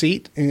store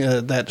receipt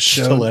that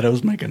showed.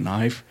 Stilettos make a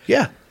knife.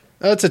 Yeah,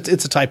 it's a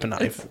type of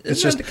knife. It's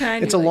Isn't just that the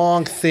kind it's you a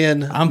long,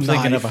 thin. I'm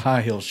thinking knife. of a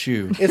high heel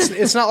shoe.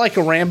 It's not like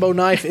a Rambo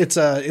knife. It's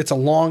a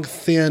long,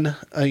 thin,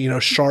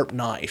 sharp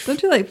knife.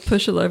 Don't you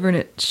push a lever and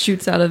it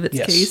shoots out of its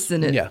Yes. case?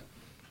 And it, Yeah.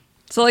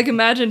 So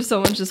imagine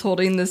someone's just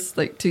holding this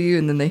to you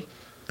and then they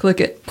click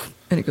it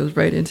and it goes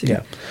right into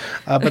Yeah.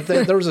 But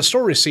there was a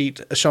store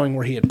receipt showing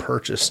where he had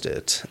purchased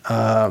it.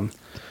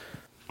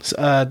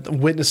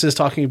 Witnesses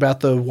talking about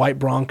the white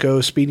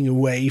Bronco speeding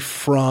away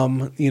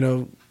from,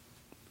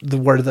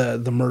 where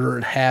the murder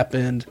had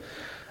happened.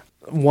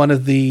 One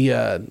of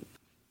the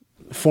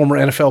former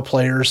NFL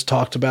players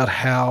talked about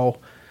how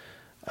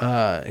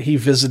he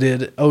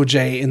visited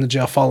OJ in the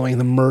jail following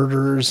the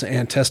murders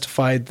and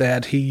testified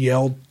that he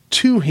yelled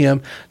to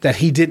him that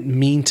he didn't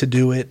mean to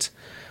do it.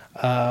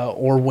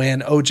 Or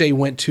when OJ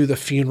went to the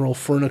funeral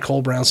for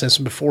Nicole Brown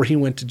Simpson before he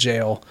went to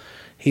jail,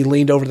 he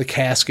leaned over the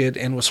casket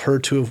and was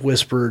heard to have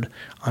whispered,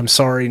 I'm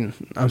sorry,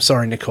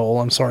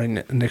 Nicole. I'm sorry,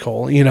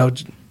 Nicole.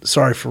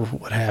 Sorry for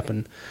what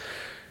happened.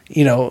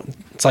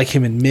 It's like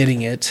him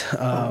admitting it.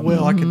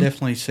 Well, I could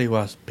definitely see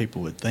why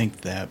people would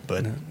think that,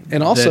 but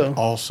And also- that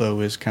also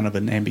is kind of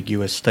an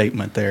ambiguous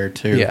statement there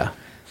too. Yeah.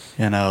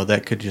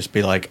 That could just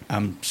be like,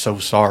 I'm so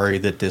sorry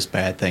that this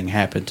bad thing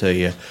happened to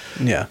you.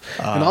 Yeah.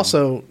 And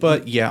also,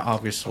 But yeah,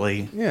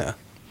 obviously yeah.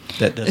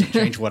 that doesn't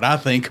change what I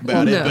think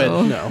about it. no,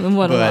 But and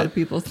what a lot but- of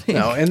people think.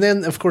 No, and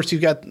then of course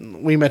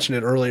we mentioned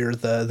it earlier,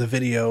 the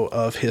video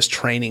of his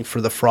training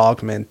for the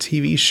Frogman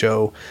TV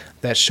show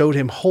that showed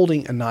him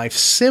holding a knife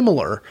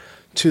similar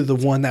to the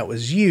one that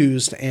was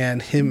used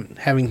and him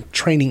having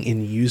training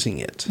in using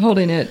it.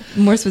 Holding it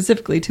more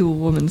specifically to a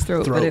woman's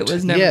throat. But it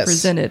was never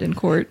presented in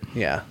court.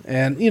 Yeah.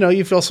 And,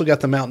 you've also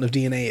got the mountain of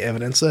DNA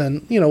evidence.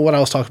 And, what I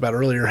was talking about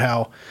earlier,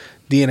 how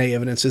DNA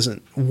evidence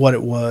isn't what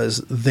it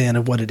was then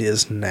and what it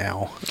is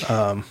now.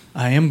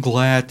 I am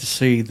glad to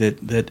see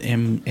that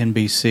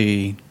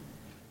NBC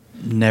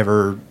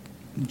never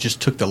just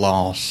took the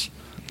loss.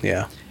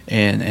 Yeah.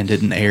 And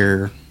didn't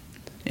air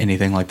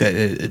anything like that.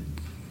 It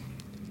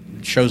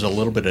shows a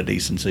little bit of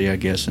decency, I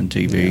guess, in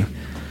TV. Yeah.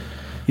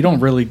 You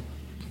don't really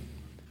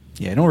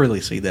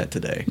see that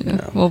today. Yeah.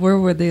 No. Well, where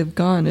would they have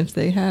gone if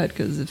they had?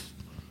 Because if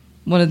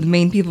one of the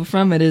main people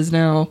from it is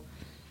now,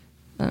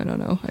 I don't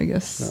know, I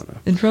guess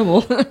in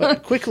trouble.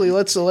 But quickly,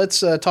 let's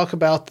talk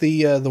about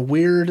the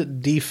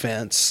weird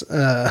defense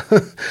that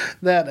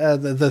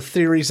the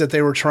theories that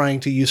they were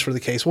trying to use for the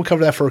case. We'll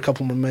cover that for a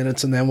couple more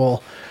minutes, and then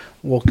we'll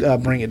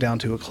bring it down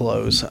to a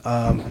close.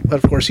 But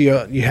of course, you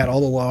had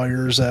all the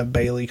lawyers: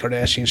 Bailey,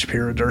 Kardashian,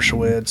 Shapiro,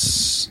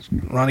 Dershowitz,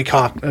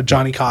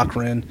 Johnny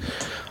Cochran,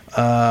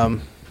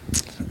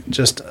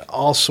 just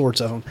all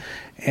sorts of them.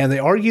 And they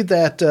argued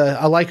that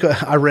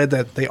I read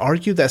that they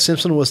argued that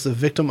Simpson was the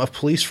victim of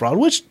police fraud,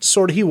 which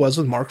sort of he was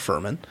with Mark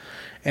Furman,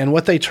 and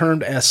what they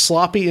termed as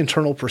sloppy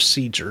internal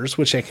procedures,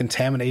 which had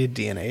contaminated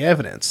DNA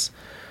evidence.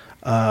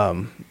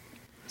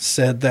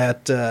 Said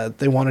that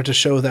they wanted to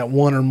show that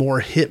one or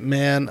more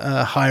hitmen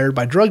hired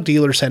by drug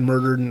dealers had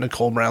murdered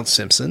Nicole Brown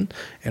Simpson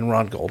and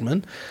Ron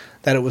Goldman,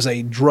 that it was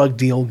a drug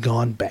deal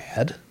gone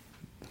bad,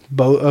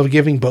 of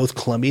giving both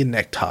Colombian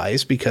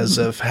neckties because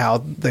of how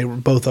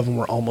both of them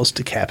were almost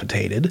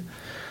decapitated.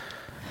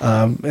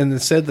 And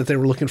it said that they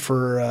were looking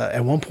for,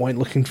 at one point,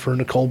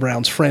 Nicole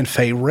Brown's friend,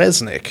 Faye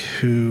Resnick,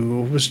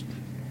 who was,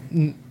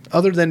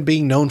 other than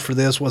being known for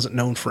this, wasn't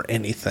known for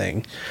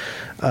anything.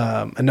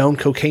 A known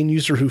cocaine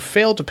user who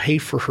failed to pay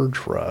for her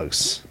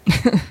drugs.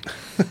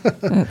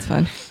 That's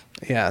fun.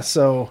 Yeah,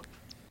 so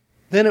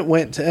then it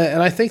went,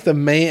 and I think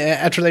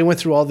after they went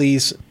through all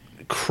these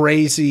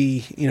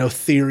crazy,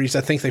 theories,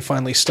 I think they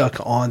finally stuck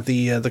on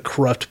the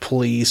corrupt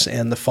police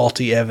and the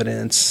faulty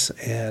evidence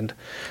and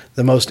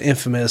the most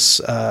infamous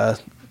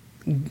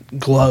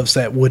gloves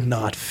that would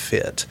not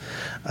fit,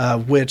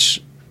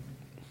 which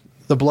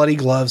the bloody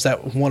gloves,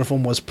 that one of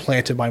them was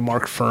planted by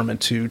Mark Furman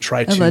to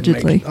try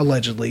to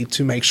allegedly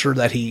to make sure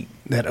that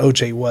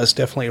OJ was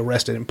definitely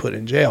arrested and put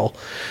in jail.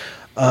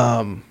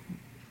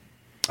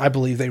 I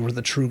believe they were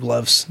the true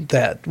gloves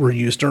that were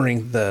used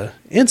during the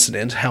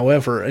incident.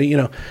 However,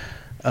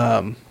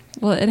 well,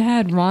 it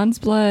had Ron's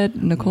blood,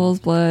 Nicole's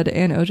blood,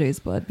 and OJ's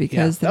blood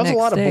because that was a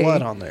lot of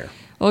blood on there.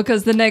 Well,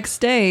 because the next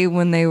day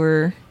when they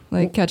were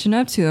catching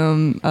up to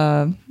him,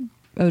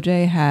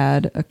 OJ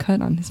had a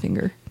cut on his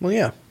finger. Well,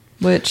 yeah.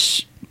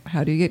 Which,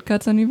 how do you get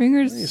cuts on your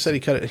fingers? You said he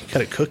cut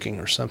it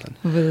cooking or something.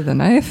 With a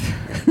knife?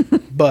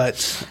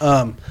 But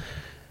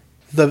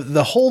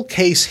the whole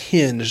case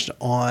hinged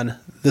on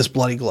this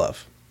bloody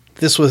glove.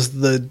 This was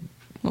the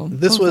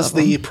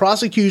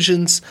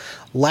prosecution's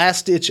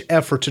last-ditch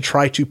effort to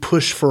try to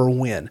push for a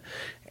win.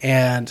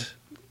 And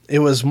it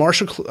was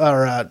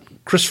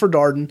Christopher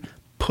Darden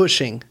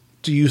pushing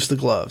to use the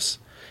gloves.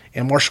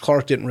 And Marcia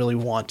Clark didn't really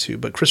want to,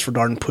 but Christopher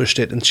Darden pushed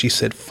it, and she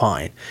said,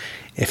 fine.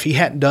 If he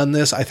hadn't done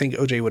this, I think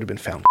OJ would have been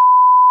found.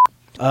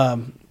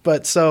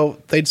 But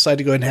so they decided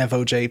to go ahead and have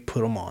OJ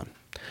put them on.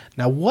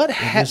 Now,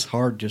 it's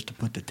hard just to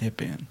put the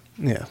tip in.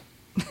 Yeah.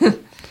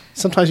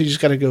 Sometimes you just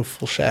got to go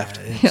full shaft.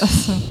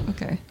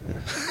 Okay.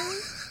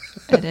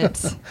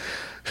 Edits.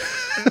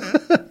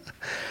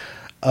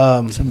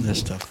 Some of this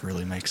stuff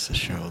really makes the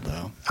show,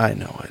 though. I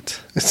know it.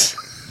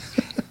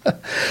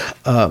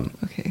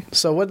 Okay.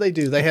 So what did they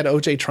do? They had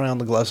OJ try on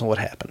the gloves, and what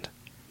happened?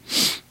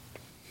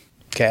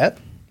 Kat?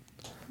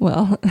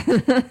 Well,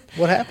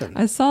 what happened?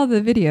 I saw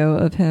the video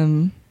of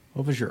him.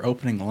 What was your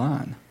opening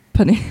line?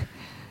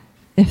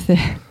 If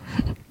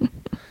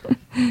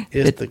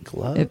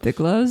the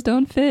gloves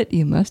don't fit,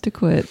 you must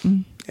acquit.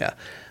 Yeah.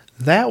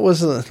 That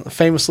was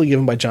famously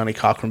given by Johnny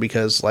Cochran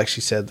because, like she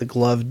said, the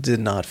glove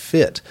did not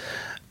fit.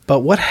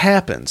 But what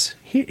happens?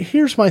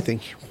 Here's my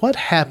thing. What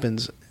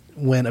happens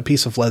when a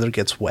piece of leather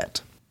gets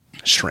wet?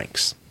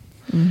 Shrinks.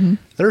 Mm-hmm.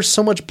 There's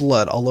so much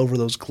blood all over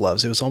those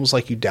gloves. It was almost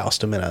like you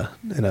doused them in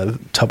a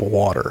tub of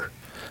water.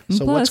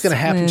 So what's going to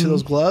happen to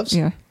those gloves?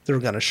 Yeah. They're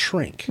going to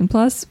shrink. And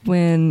plus,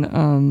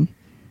 when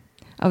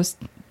I was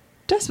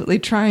desperately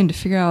trying to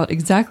figure out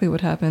exactly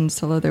what happens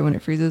to leather when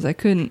it freezes, I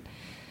couldn't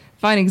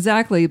find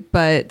exactly.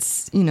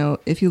 But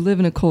if you live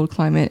in a cold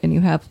climate and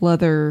you have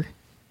leather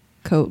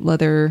coat,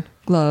 leather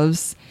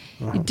gloves,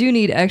 you do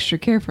need extra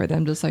care for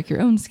them, just like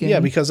your own skin. Yeah,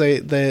 because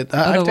I've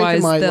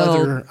taken my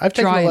leather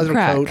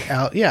coat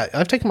out. Yeah,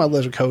 I've taken my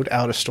leather coat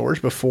out of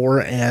storage before,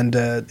 and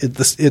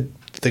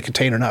the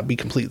container not be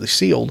completely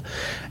sealed,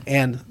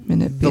 and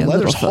the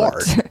leather's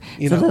hard.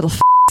 It's a little.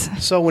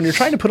 So when you're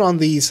trying to put on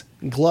these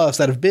gloves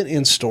that have been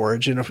in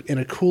storage in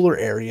a cooler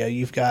area,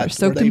 you've got they're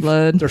soaked in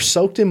blood. They're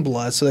soaked in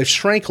blood, so they've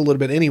shrank a little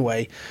bit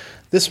anyway.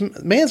 This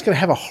man's going to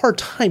have a hard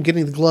time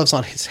getting the gloves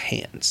on his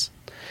hands.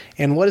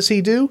 And what does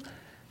he do?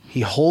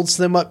 He holds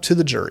them up to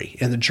the jury,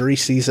 and the jury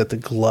sees that the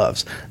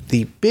gloves,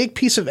 the big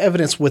piece of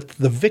evidence with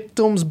the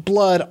victim's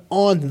blood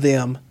on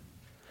them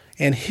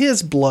and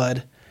his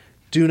blood,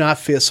 do not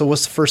fit. So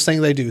what's the first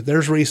thing they do?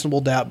 There's reasonable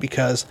doubt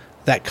because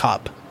that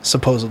cop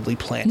supposedly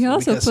planted. He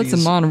also puts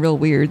them on real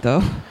weird,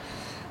 though.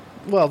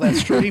 Well,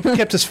 that's true. He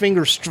kept his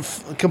fingers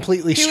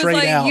completely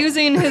straight out. He was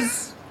like using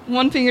his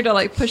one finger to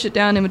like push it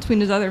down in between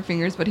his other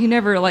fingers, but he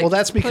never like. Well,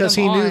 that's because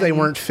he knew they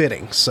weren't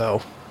fitting.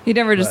 So he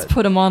never just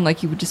put them on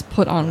like you would just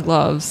put on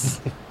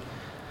gloves.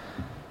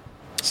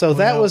 So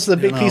that was the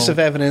big piece of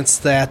evidence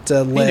that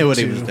led to... He knew what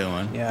he was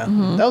doing. Yeah.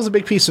 That was a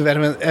big piece of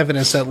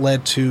evidence that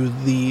led to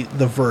the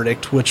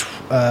verdict, which...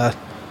 Going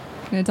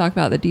to talk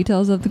about the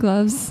details of the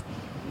gloves?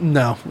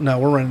 No,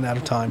 we're running out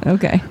of time.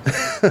 Okay.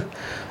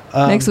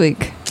 Next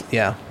week.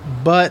 Yeah.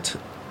 But,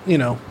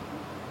 the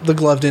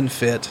glove didn't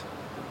fit,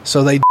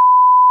 so they...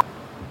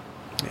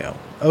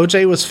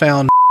 OJ was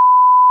found...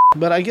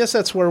 But I guess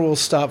that's where we'll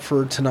stop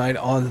for tonight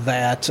on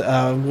that.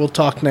 We'll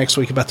talk next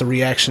week about the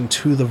reaction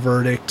to the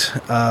verdict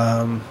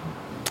and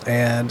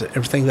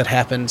everything that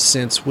happened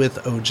since with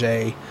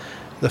OJ,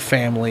 the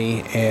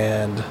family,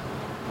 and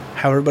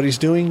how everybody's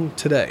doing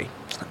today.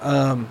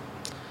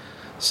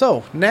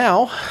 So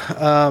now,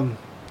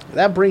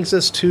 that brings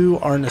us to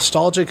our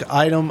nostalgic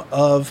item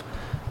of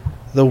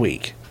the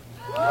week.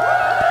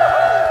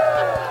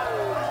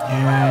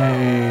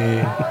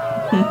 Yay.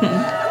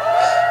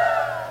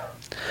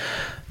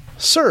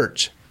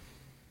 Surge.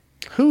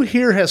 Who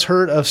here has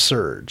heard of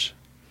Surge?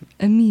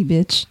 Me,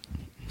 bitch.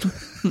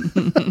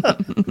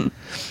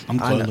 I'm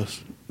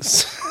clueless.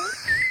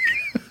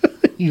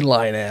 You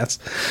lying ass.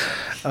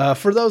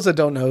 For those that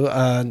don't know,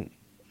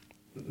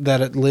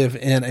 that live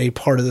in a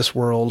part of this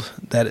world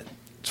that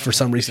for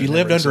some reason you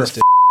lived under a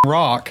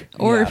rock.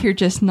 Or if you're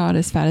just not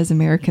as fat as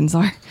Americans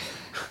are.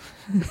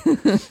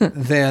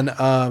 Then,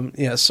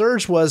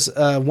 Surge was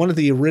one of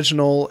the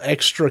original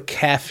extra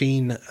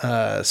caffeine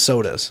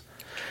sodas.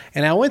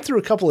 And I went through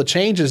a couple of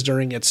changes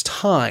during its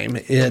time.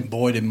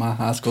 Boy, did my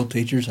high school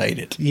teachers hate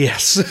it.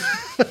 Yes.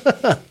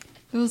 It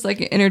was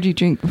like an energy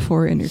drink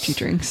before energy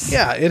drinks.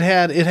 Yeah, it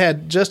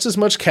had just as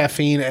much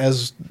caffeine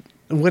as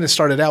when it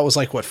started out. Was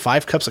like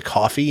 5 cups of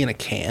coffee in a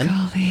can.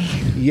 Golly.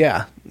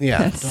 Yeah.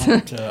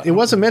 It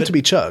wasn't meant to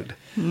be chugged.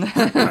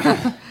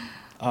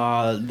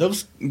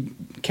 Those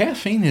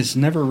caffeine has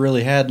never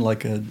really had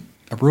like a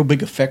real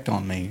big effect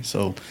on me.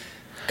 So,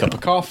 cup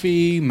of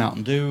coffee,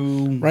 Mountain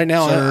Dew, right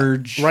now,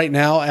 Surge.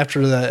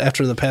 After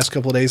the past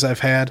couple of days, I've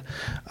had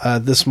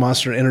this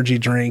Monster Energy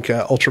drink,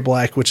 Ultra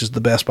Black, which is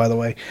the best, by the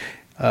way.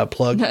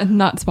 Plug.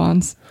 Not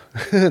spawns.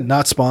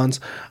 Not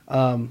spawns.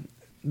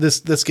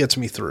 This gets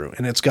me through,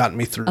 and it's gotten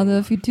me through. Although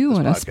if you do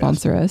want to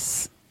sponsor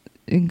us,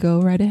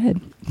 go right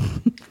ahead.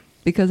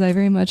 Because I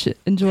very much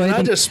enjoy it.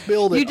 I just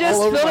spilled it. You just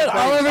spilled it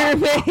all over your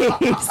face.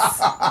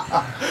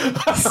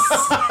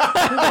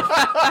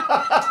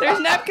 There's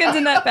napkins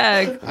in that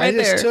bag. I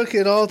just took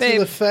it all to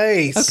the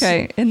face.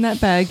 Okay, in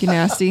that bag, you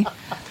nasty.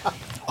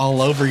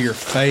 All over your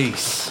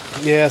face.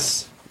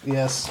 Yes.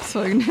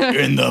 So In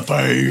the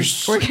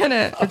face. we're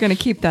gonna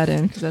keep that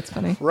in because that's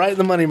funny. Right in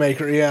the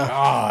moneymaker. Yeah.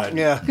 God.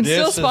 Yeah. You can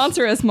still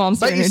sponsor us,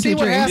 Monster But you Energy see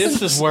what drinks. happens?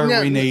 This is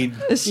where we need.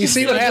 It's You just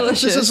see so what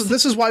happens? delicious.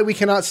 This is why we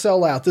cannot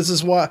sell out. This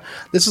is why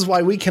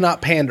we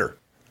cannot pander.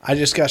 I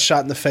just got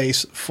shot in the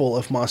face full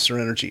of Monster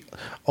Energy.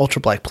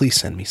 Ultra Black, please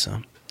send me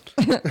some.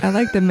 I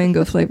like the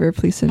mango flavor.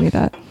 Please send me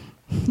that.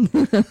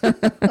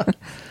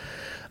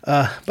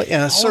 But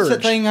yeah, What's Surge.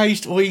 that thing we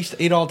used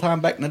to eat all the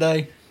time back in the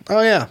day?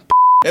 Oh yeah.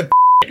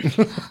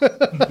 You're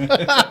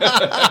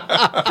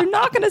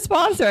not going to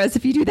sponsor us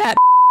if you do that.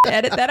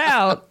 Edit that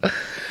out.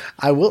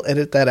 I will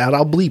edit that out.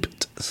 I'll bleep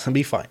it. It'll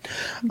be fine.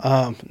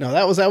 No,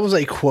 that was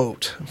a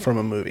quote from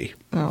a movie.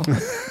 Oh,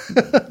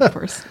 of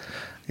course.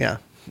 Yeah.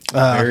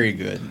 Very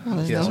good. I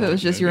don't know if it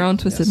was just your own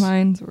twisted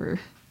minds or...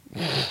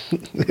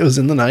 It was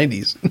in the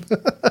 90s.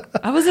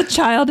 I was a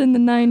child in the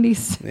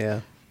 90s.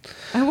 Yeah.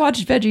 I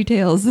watched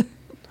VeggieTales.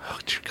 Oh,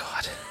 dear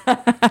God.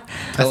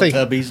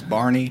 Teletubbies,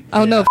 Barney.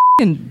 Oh, no,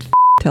 f***ing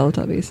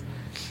Teletubbies.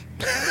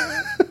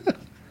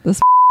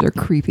 Those are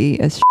creepy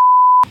as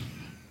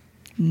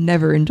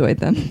Never enjoyed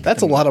them.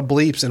 That's a lot of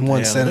bleeps in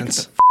one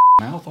sentence. Look at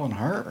the mouth on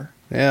her.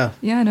 Yeah.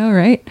 Yeah, I know,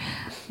 right?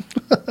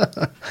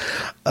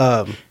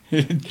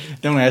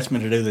 Don't ask me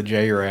to do the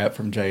J rap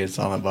from Jay and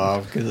Silent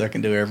Bob because I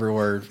can do every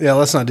word. Yeah,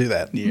 let's not do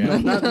that. Yeah,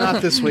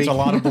 not this week. It's a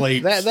lot of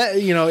bleeps. That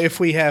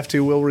if we have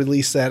to, we'll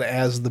release that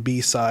as the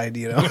B side.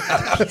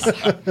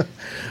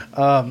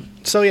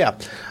 So yeah,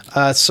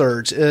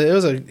 Surge.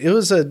 It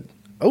was a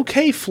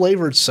okay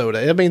flavored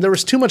soda. I mean, there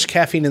was too much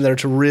caffeine in there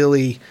to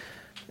really.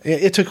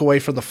 It took away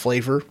from the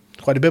flavor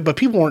quite a bit, but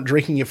people weren't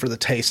drinking it for the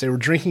taste. They were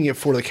drinking it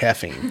for the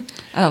caffeine.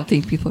 I don't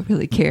think people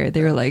really cared.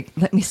 They were like,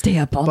 let me stay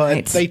up all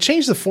night. But they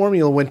changed the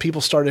formula when people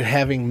started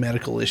having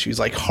medical issues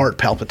like heart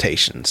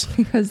palpitations.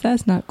 Because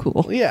that's not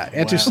cool. Yeah,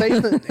 and to say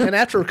that, and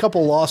after a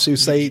couple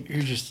lawsuits, You're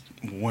just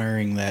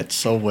wearing that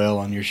so well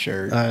on your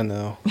shirt. I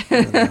know.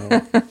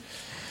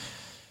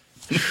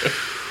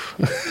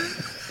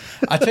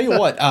 I tell you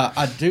what,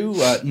 I do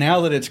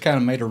now that it's kind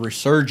of made a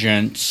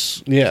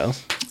resurgence. Yeah.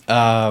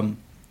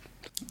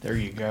 There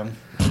you go.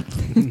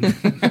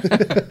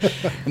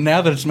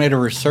 Now that it's made a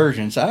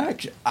resurgence, I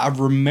don't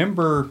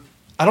remember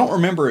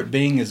it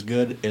being as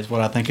good as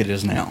what I think it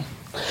is now.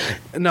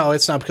 No,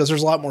 it's not, because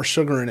there's a lot more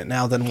sugar in it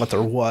now than what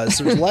there was.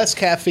 There's less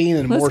caffeine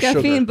and more sugar. Less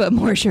caffeine, but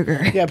more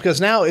sugar. Yeah,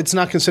 because now it's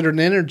not considered an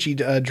energy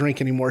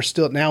drink anymore.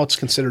 Still, now it's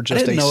considered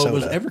just a soda. I didn't know it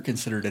was ever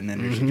considered an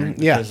energy drink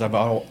Yeah.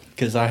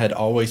 because I had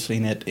always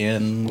seen it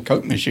in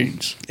Coke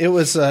machines. It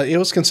was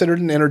considered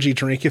an energy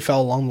drink. It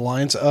fell along the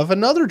lines of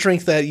another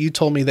drink that you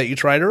told me that you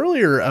tried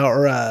earlier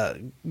or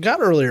got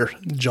earlier,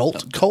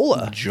 Jolt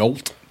Cola.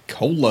 Jolt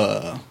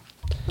Cola.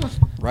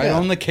 Right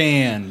on the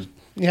can.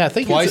 Yeah, I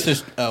think twice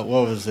as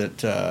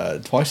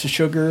twice the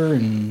sugar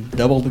and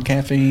double the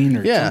caffeine,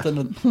 or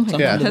something to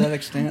that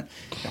extent.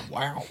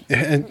 Wow!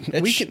 And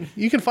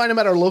you can find them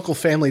at our local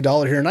Family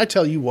Dollar here, and I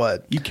tell you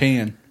what, you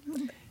can.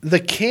 The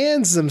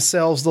cans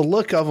themselves, the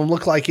look of them,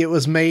 look like it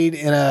was made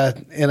in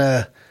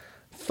a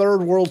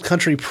third world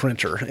country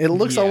printer. It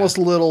looks almost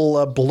a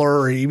little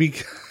blurry.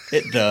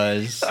 It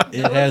does.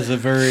 It has a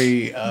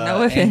very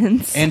no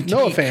offense.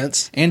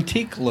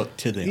 antique look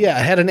to them. Yeah,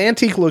 it had an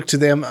antique look to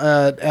them,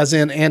 as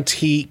in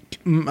antique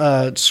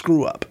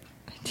screw up.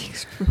 Antique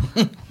screw up.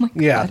 Oh my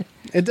God. Yeah,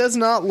 it does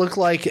not look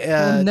like.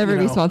 We'll never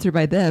be sponsored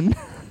by them.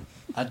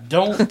 I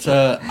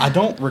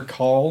don't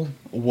recall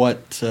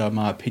what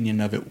my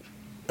opinion of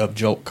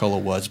Jolt Cola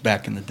was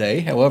back in the day.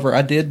 However,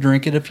 I did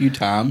drink it a few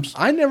times.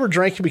 I never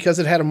drank it because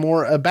it had a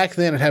more back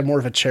then. It had more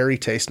of a cherry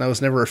taste, and I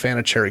was never a fan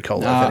of cherry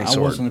cola of any sort.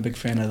 I wasn't a big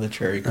fan of the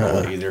cherry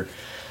cola either.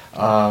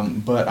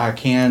 But I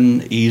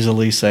can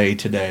easily say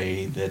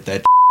today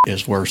that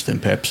is worse than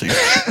Pepsi.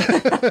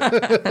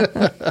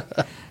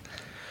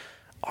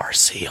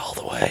 RC all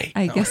the way.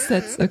 I guess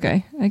that's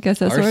okay. I guess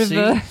that's RC,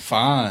 sort of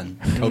fine.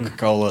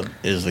 Coca-Cola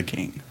is the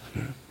king.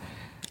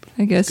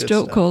 I guess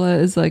Jolt Cola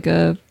is like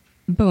a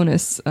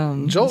bonus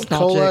Jolt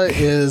Cola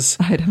is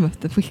item of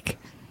the week.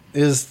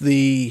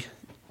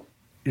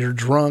 You're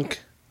drunk,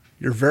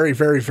 you're very,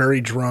 very,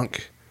 very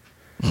drunk.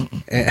 And,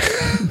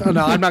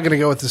 no, I'm not going to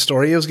go with the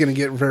story. It was going to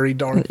get very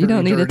dark. You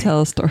don't need to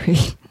tell a story.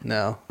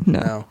 No.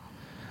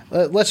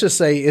 Let's just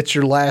say it's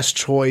your last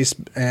choice,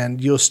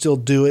 and you'll still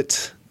do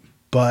it,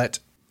 but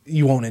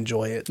you won't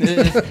enjoy it.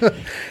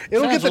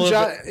 It'll get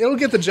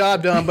the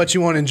job done, but you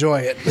won't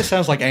enjoy it. This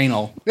sounds like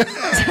anal.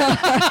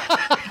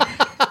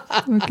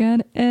 We're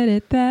gonna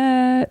edit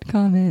that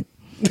comment.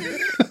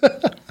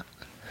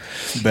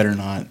 Better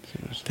not.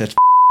 That's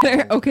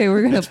okay.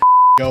 We're gonna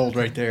gold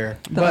right there.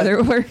 The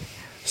other word.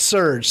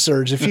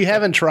 Surge. If you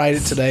haven't tried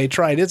it today,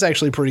 try it. It's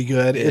actually pretty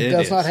good. It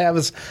does not have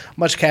as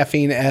much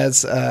caffeine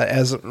as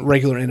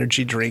regular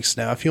energy drinks.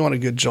 Now, if you want a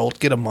good jolt,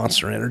 get a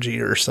Monster Energy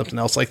or something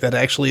else like that.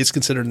 Actually, it's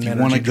considered an energy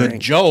drink. If you want a good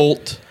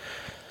jolt,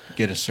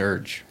 get a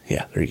Surge.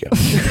 Yeah, there you go.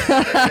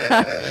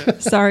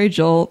 Sorry,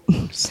 Jolt.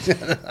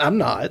 I'm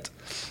not.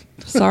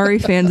 Sorry,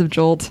 fans of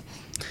Jolt.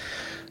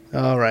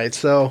 All right.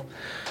 So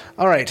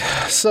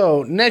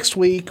next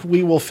week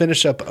we will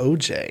finish up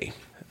OJ.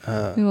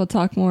 We will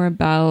talk more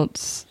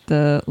about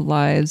the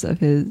lives of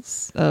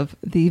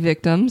the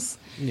victims.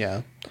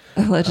 Yeah.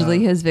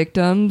 Allegedly his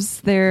victims,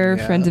 their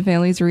friends and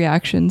family's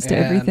reactions to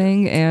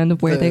everything,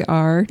 and where they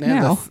are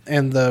now.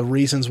 And the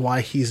reasons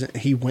why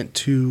he went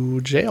to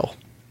jail.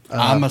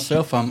 I'm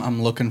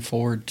looking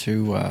forward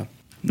to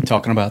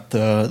talking about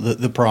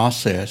the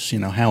process,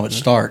 how it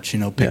starts,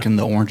 picking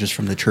the oranges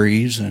from the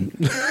trees and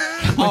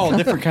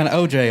different kind of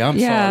OJ. I'm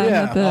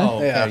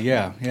sorry.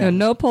 Yeah.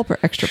 No pulp or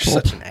extra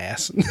pulp. Such an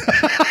ass.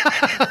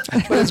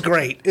 But it's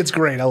great. It's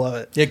great. I love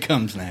it. It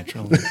comes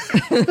naturally.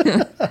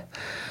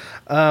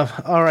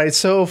 All right.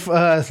 So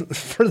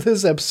for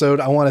this episode,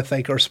 I want to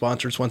thank our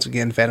sponsors once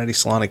again, Vanity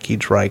Salon and Key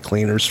Dry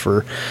Cleaners,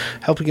 for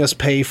helping us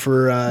pay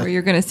for where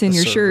you're going to send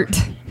your shirt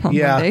on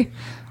Monday.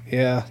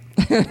 Yeah.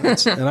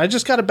 And I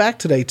just got it back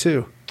today,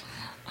 too.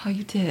 Oh,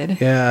 you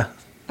did? Yeah.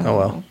 Oh,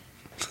 well.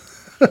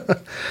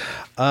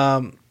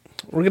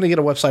 We're going to get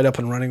a website up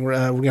and running. We're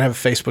going to have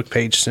a Facebook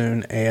page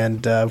soon.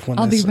 And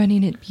I'll be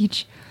running it,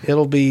 Beach.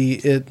 It'll be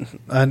it.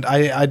 And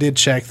I did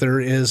check. There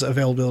is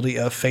availability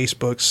of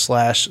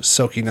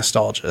Facebook/Soaking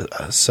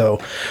Nostalgia. So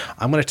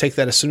I'm going to take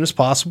that as soon as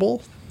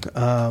possible.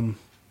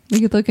 We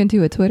could look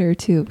into a Twitter,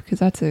 too, because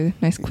that's a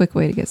nice, quick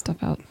way to get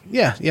stuff out.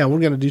 Yeah. We're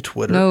going to do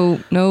Twitter.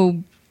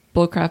 No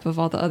bullcrap of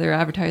all the other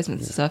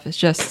advertisements and stuff. It's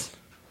just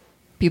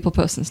people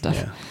posting stuff.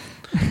 Yeah.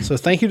 So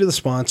thank you to the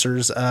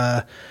sponsors.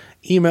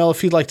 Email,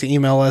 if you'd like to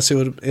email us,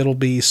 it'll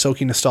be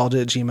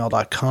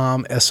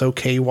soakingnostalgia@gmail.com,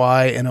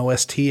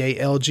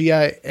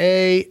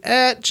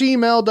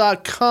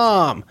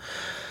 SOKYNOSTALGIA@gmail.com.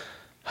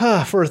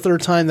 For a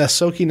third time, that's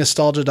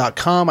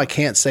soakingnostalgia.com. I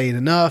can't say it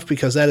enough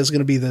because that is going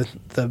to be the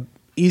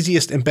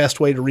easiest and best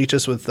way to reach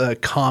us with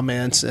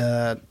comments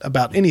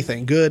about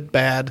anything, good,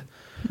 bad,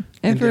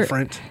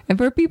 indifferent. And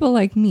for people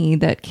like me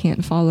that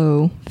can't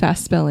follow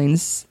fast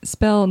spellings,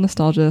 spell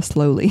nostalgia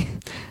slowly.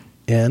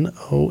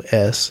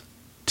 NOSTALGIA.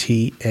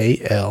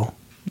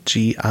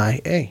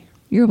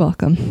 You're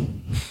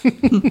welcome.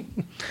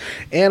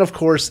 And of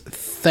course,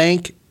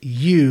 thank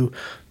you,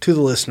 to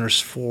the listeners,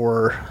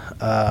 for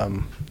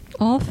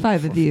all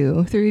 5 of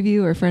you. 3 of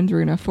you are friends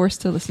we're going to force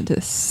to listen to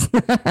this.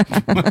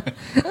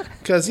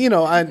 because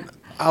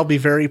I'll be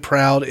very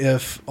proud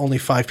if only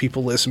 5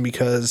 people listen,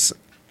 because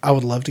I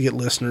would love to get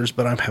listeners,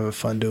 but I'm having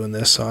fun doing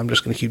this, so I'm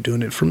just going to keep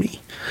doing it for me.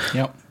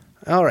 Yep.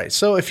 All right,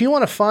 so if you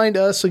want to find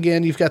us,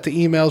 again, you've got the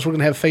emails. We're going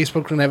to have Facebook,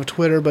 we're going to have a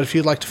Twitter, but if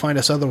you'd like to find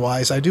us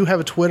otherwise, I do have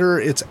a Twitter.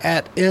 It's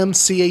at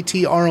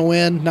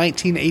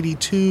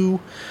MCATRON1982.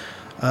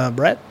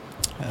 Brett?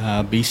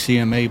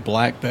 BCMA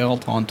Black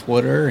Belt on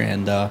Twitter,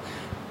 and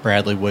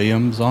Bradley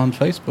Williams on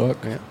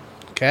Facebook. Yeah.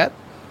 Kat?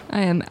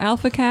 I am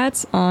Alpha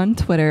Cats on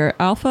Twitter.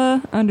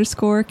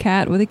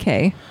 Alpha_cat with a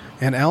K.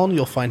 And Alan,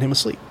 you'll find him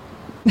asleep.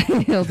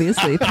 He'll be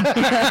asleep.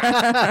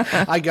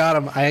 I got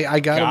him. I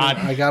got him.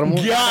 I got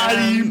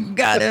him.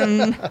 Got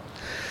him.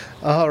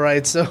 All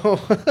right, so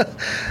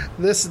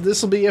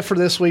this will be it for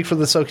this week for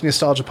the Soaking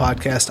Nostalgia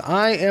podcast.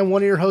 I am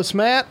one of your hosts,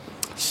 Matt.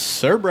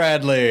 Sir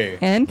Bradley.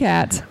 And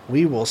Kat.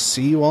 We will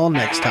see you all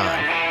next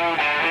time.